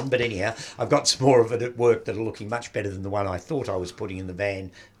tenuously on. But anyhow, I've got some more of it at work that are looking much better than the one I thought I was putting in the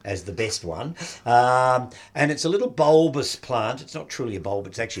van as the best one. And it's a little bulbous plant. It's not truly a bulb,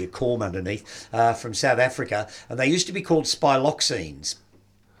 it's actually a corm underneath, from South Africa. And they used to be called spiloxines.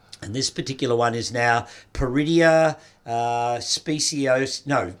 And this particular one is now Peridia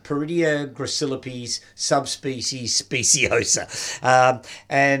Peridia gracilipes subspecies speciosa.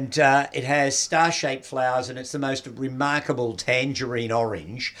 And it has star-shaped flowers, and it's the most remarkable tangerine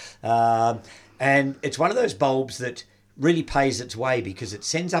orange. And it's one of those bulbs that really pays its way because it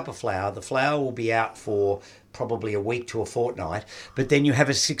sends up a flower. The flower will be out for probably a week to a fortnight, but then you have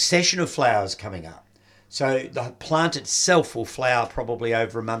a succession of flowers coming up. So the plant itself will flower probably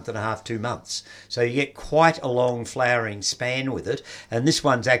over a month and a half, 2 months. So you get quite a long flowering span with it. And this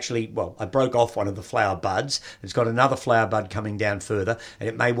one's actually, well, I broke off one of the flower buds. It's got another flower bud coming down further, and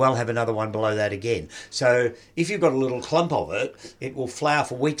it may well have another one below that again. So if you've got a little clump of it, it will flower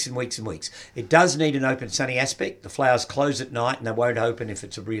for weeks and weeks and weeks. It does need an open sunny aspect. The flowers close at night and they won't open if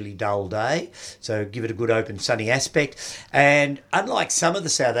it's a really dull day. So give it a good open sunny aspect. And unlike some of the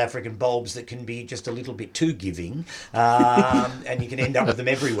South African bulbs that can be just a little bit too giving, and you can end up with them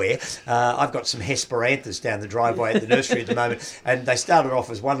everywhere. I've got some Hesperanthus down the driveway at the nursery at the moment, and they started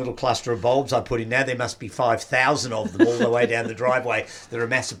off as one little cluster of bulbs I put in. Now there must be 5,000 of them all the way down the driveway. They're a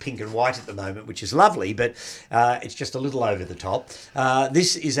mass of pink and white at the moment, which is lovely, but it's just a little over the top.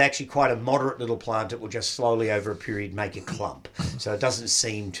 This is actually quite a moderate little plant. It will just slowly over a period make a clump, so it doesn't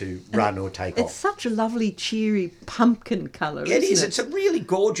seem to run or take off. It's such a lovely, cheery pumpkin colour, It is. It's a really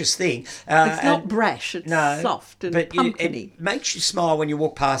gorgeous thing. It's not brash. It's soft and pumpkiny. It makes you smile when you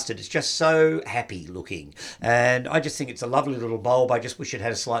walk past it. It's just so happy looking. And I just think it's a lovely little bulb. I just wish it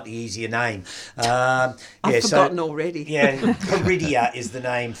had a slightly easier name. I've forgotten already. Yeah, Peridia is the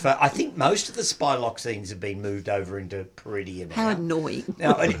name for... I think most of the spiloxines have been moved over into Peridia now. How annoying.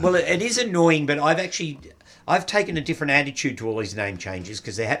 It is annoying, but I've taken a different attitude to all these name changes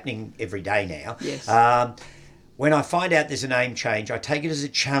because they're happening every day now. Yes. When I find out there's a name change, I take it as a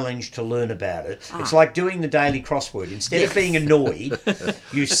challenge to learn about it. It's like doing the daily crossword. Instead of being annoyed,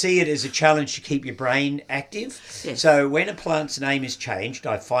 you see it as a challenge to keep your brain active. Yes. So when a plant's name is changed,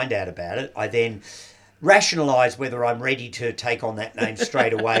 I find out about it. I then rationalise whether I'm ready to take on that name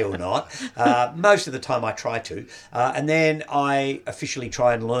straight away or not. Most of the time I try to. And then I officially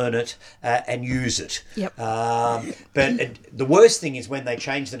try and learn it and use it. Yep. But the worst thing is when they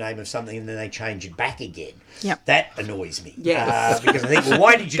change the name of something and then they change it back again. Yep. That annoys me. Yes. Because I think, well,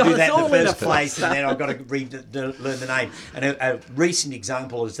 why did you do that in the first in a place? And then I've got to learn the name. And a recent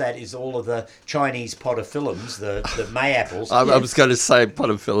example of that is all of the Chinese podophyllums, the Mayapples. I was going to say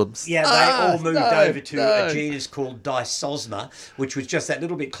podophyllums. Yeah, they all moved over to a genus called Diosma, which was just that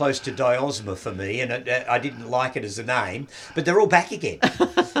little bit close to Diosma for me, and I didn't like it as a name. But they're all back again.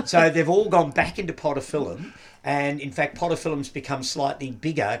 So they've all gone back into podophyllum. And in fact, podophyllums become slightly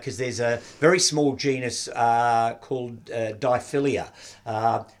bigger because there's a very small genus called Diphylia,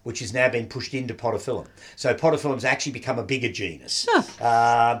 which has now been pushed into podophyllum. So podophyllums actually become a bigger genus.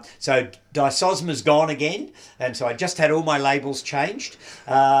 So Diosma's gone again, and so I just had all my labels changed,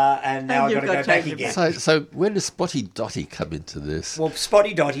 and now I've got to go back again. So where does Spotty Dotty come into this? Well,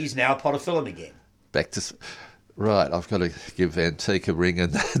 Spotty Dotty is now a podophyllum again. Back to... Right, I've got to give Antique a ring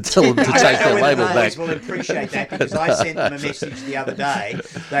and tell them to take their label back. Will appreciate that because I sent them a message the other day.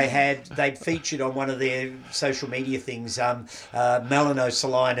 They'd featured on one of their social media things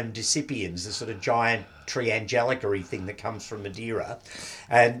Melanosolinum decipiens, the sort of giant tree angelica-y thing that comes from Madeira,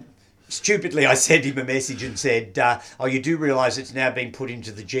 and stupidly, I sent him a message and said, you do realise it's now been put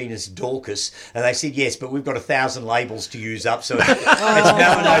into the genus Dorcas? And they said, yes, but we've got 1,000 labels to use up, so it's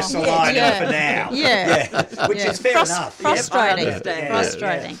Melanosolinum for now. Yeah. Which is fair enough. Frustrating.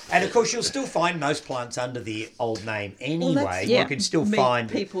 Yeah. And, of course, you'll still find most plants under the old name anyway. You can still find...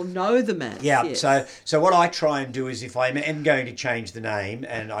 People know them as. Yeah, yes. so what I try and do is if I am going to change the name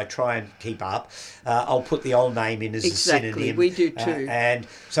and I try and keep up, I'll put the old name in as a synonym. We do too. And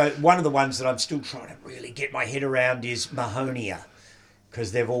so one of the ones that I'm still trying to really get my head around is Mahonia,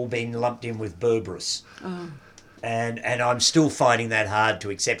 because they've all been lumped in with Berberis. And I'm still finding that hard to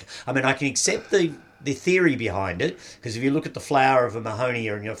accept. I mean, I can accept the theory behind it, because if you look at the flower of a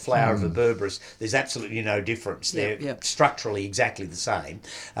Mahonia and your flower of a Berberis, there's absolutely no difference. They're structurally exactly the same,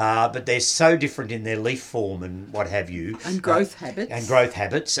 but they're so different in their leaf form and what have you. And growth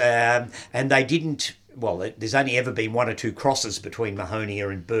habits. And they didn't... Well, there's only ever been one or two crosses between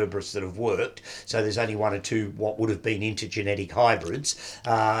Mahonia and Berberis that have worked, so there's only one or two what would have been intergenetic hybrids.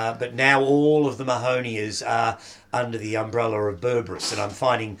 But now all of the Mahonias are under the umbrella of Berberis, and I'm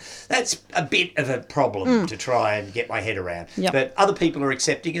finding that's a bit of a problem to try and get my head around. Yep. But other people are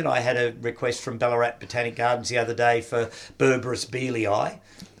accepting it. I had a request from Ballarat Botanic Gardens the other day for Berberis bealii.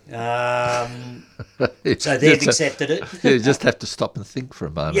 So they've accepted it. You just have to stop and think for a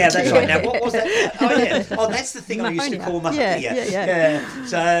moment. Yeah, that's right. Now, what was that? Oh, yeah. Oh, that's the thing I used to call Mahonia. Yeah.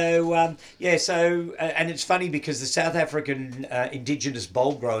 So, and it's funny because the South African Indigenous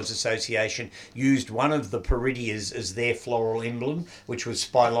Bulb Growers Association used one of the Peridias as their floral emblem, which was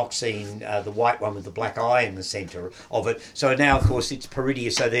spiloxine, the white one with the black eye in the centre of it. So now, of course, it's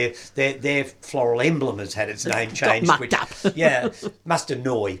Peridia. So their floral emblem has had its name changed. Got mucked up. Must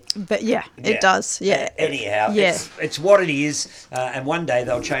annoy. But it does. Yeah. Anyhow, Yeah. it's what it is, and one day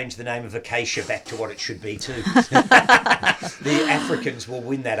they'll change the name of acacia back to what it should be too. The Africans will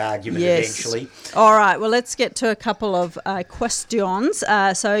win that argument eventually. All right, well, let's get to a couple of questions.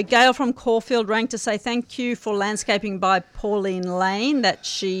 So Gail from Caulfield rang to say thank you for landscaping by Pauline Lane that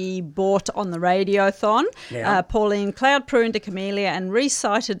she bought on the radiothon. Yeah. Pauline cloud pruned a camellia and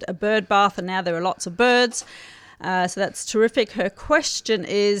resited a bird bath, and now there are lots of birds. So that's terrific. Her question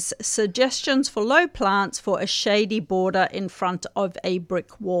is suggestions for low plants for a shady border in front of a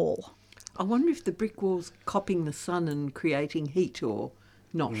brick wall. I wonder if the brick wall's copping the sun and creating heat or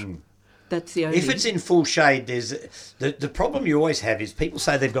not. That's the only... If it's in full shade, there's the problem you always have is people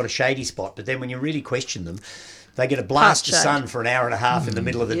say they've got a shady spot, but then when you really question them, they get a blast of sun for an hour and a half in the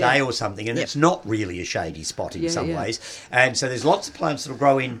middle of the day or something, and it's not really a shady spot in some ways. And so there's lots of plants that will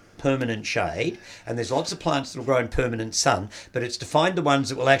grow in permanent shade, and there's lots of plants that will grow in permanent sun, but it's to find the ones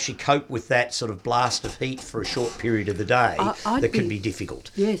that will actually cope with that sort of blast of heat for a short period of the day that can be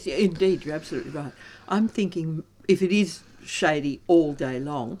difficult. Yes, indeed, you're absolutely right. I'm thinking if it is shady all day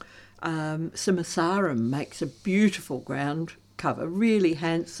long, some asarum makes a beautiful ground cover, really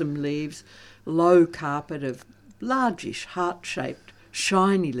handsome leaves, low carpet of largish, heart-shaped,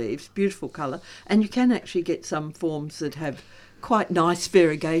 shiny leaves, beautiful colour, and you can actually get some forms that have quite nice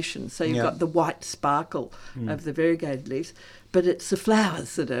variegation. So you've got the white sparkle of the variegated leaves, but it's the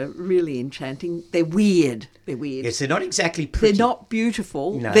flowers that are really enchanting. They're weird. Yes, they're not exactly pretty. They're not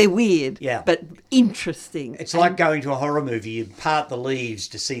beautiful. No. They're weird, but interesting. It's like going to a horror movie. You part the leaves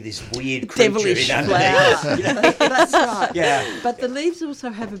to see this weird creature devilish in flower. That's right. Yeah. But the leaves also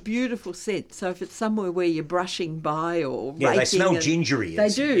have a beautiful scent. So if it's somewhere where you're brushing by or raking, they smell gingery. They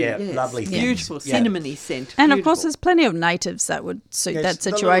do. Yeah, yes. lovely things. Beautiful cinnamony scent. And beautiful. Of course, there's plenty of natives that would suit Yes, that the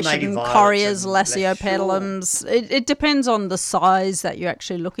little situation. native violets Correas, and lasiopedalums. It depends on the size that you're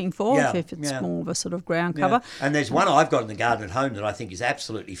actually looking for, Yeah, if it's yeah. more of a sort of ground cover. And there's one I've got in the garden at home that I think is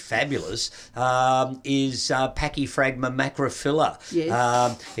absolutely fabulous, is Pachyphragma macrophylla.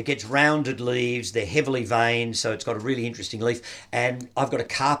 Yes. It gets rounded leaves, they're heavily veined, so it's got a really interesting leaf. And I've got a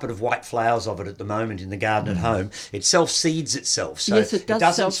carpet of white flowers of it at the moment in the garden at home. It self-seeds itself, so Yes, it does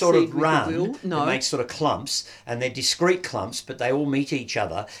doesn't sort of self-seed with the run. will. No. It makes sort of clumps, and they're discrete clumps, but they all meet each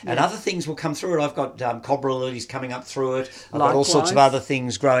other. And other things will come through it. I've got cobra lilies coming up through it. I've got all sorts of Likewise. other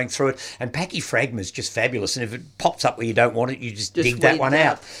things growing through it. And Pachyphragma is just fabulous. And if it pops up where you don't want it, you just dig that weed one it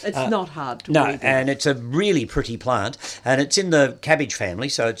out. It's not hard to No, weed it. and it's a really pretty plant, and it's in the cabbage family,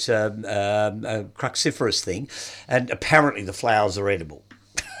 so it's a cruciferous thing, and apparently the flowers are edible.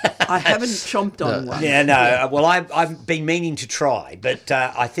 I haven't chomped on one. Yeah, no. Well, I've been meaning to try, but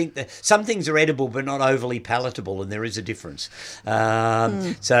I think that some things are edible but not overly palatable, and there is a difference.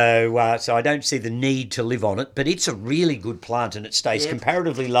 So I don't see the need to live on it, but it's a really good plant, and it stays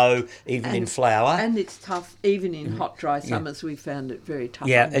comparatively low even in flower. And it's tough, even in hot, dry summers. We found it very tough.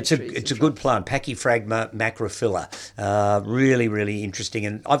 Yeah, on the it's a trees and good plant, Pachyphragma macrophylla. Really, really interesting,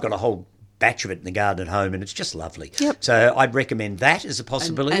 and I've got a whole batch of it in the garden at home, and it's just lovely. Yep. So I'd recommend that as a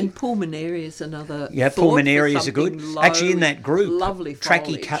possibility. And pulmonaria is another. Pulmonarias are good. Actually, in that group, lovely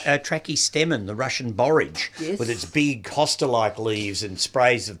foliage. Trachystemen, the Russian borage, with its big hosta-like leaves and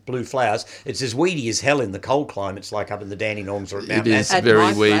sprays of blue flowers. It's as weedy as hell in the cold climates, like up in the Dandenongs or at Mount It is At very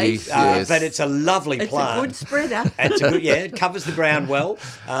my weedy, place. yes. but it's a lovely It's plant. a good spreader. It's a good, it covers the ground well.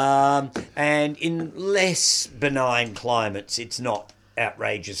 And in less benign climates, it's not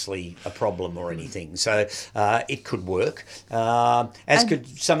outrageously a problem or anything. So it could work, as could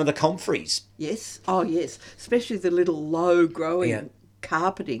some of the comfreys. Yes. Oh, yes. Especially the little low-growing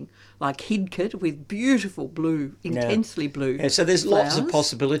carpeting, like Hidcote, with beautiful blue, intensely blue. Yeah, so there's lots of flowers.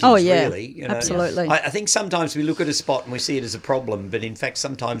 possibilities, Oh, yeah. really. You know. Absolutely. I think sometimes we look at a spot and we see it as a problem, but in fact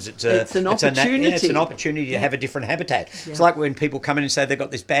sometimes it's an opportunity. It's an opportunity to have a different habitat. It's like when people come in and say they've got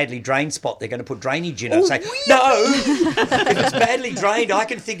this badly drained spot, they're going to put drainage in. I say, no! If it's badly drained, I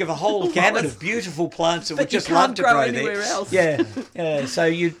can think of a whole gamut of beautiful plants that would just love to grow anywhere there. else. Yeah. So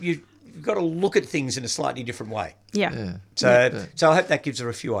you've got to look at things in a slightly different way. Yeah. So I hope that gives her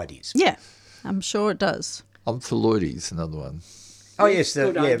a few ideas. Yeah, I'm sure it does. Omphalloides, another one. Oh yes,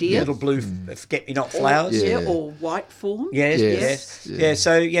 Good idea. little blue forget-me-not flowers. Yeah. Or white form. Yes. Yes. Yeah.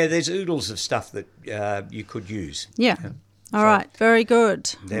 So there's oodles of stuff that you could use. Yeah. All right. Very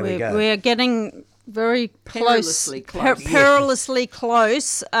good. There we go. We're getting very close. Perilously close. Perilously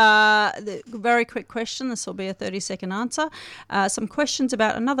close. Very quick question. This will be a 30-second answer. Some questions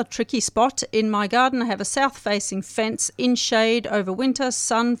about another tricky spot. In my garden, I have a south-facing fence in shade over winter,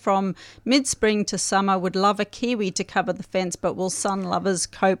 sun from mid-spring to summer. Would love a kiwi to cover the fence, but will sun lovers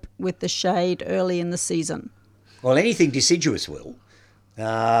cope with the shade early in the season? Well, anything deciduous will.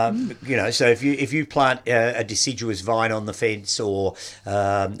 So if you plant a deciduous vine on the fence or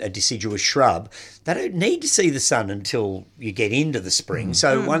a deciduous shrub, they don't need to see the sun until you get into the spring.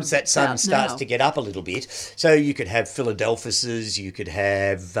 So once that sun starts to get up a little bit, so you could have Philadelphuses, you could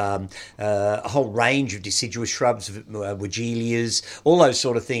have a whole range of deciduous shrubs, Weigelias, all those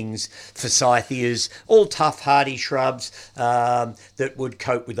sort of things, Forsythias, all tough, hardy shrubs that would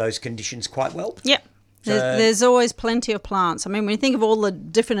cope with those conditions quite well. Yep. There's always plenty of plants. I mean, when you think of all the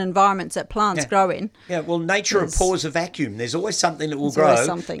different environments that plants grow in. Yeah, well, nature abhors a vacuum. There's always something that will grow,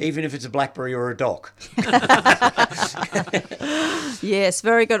 even if it's a blackberry or a dock. Yes,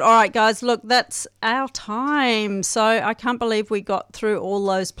 very good. All right, guys, look, that's our time. So I can't believe we got through all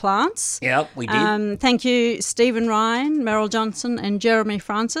those plants. Yeah, we did. Thank you, Stephen Ryan, Merryl Johnson and Jeremy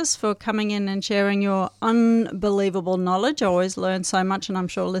Francis for coming in and sharing your unbelievable knowledge. I always learn so much, and I'm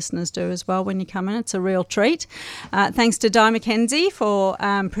sure listeners do as well when you come in. It's a real treat. Thanks to Di McKenzie for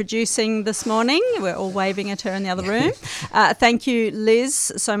producing this morning. We're all waving at her in the other room. Thank you,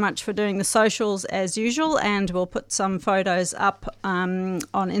 Liz, so much for doing the socials as usual, and we'll put some photos up on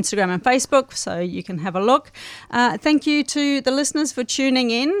Instagram and Facebook so you can have a look. Thank you to the listeners for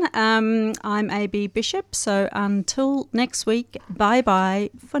tuning in. I'm AB Bishop, so until next week,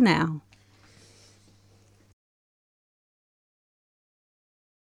 bye-bye for now.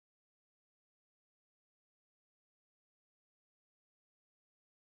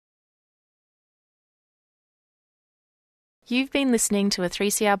 You've been listening to a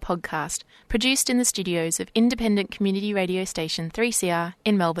 3CR podcast produced in the studios of independent community radio station 3CR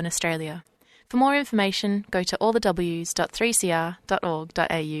in Melbourne, Australia. For more information, go to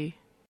allthews.3cr.org.au.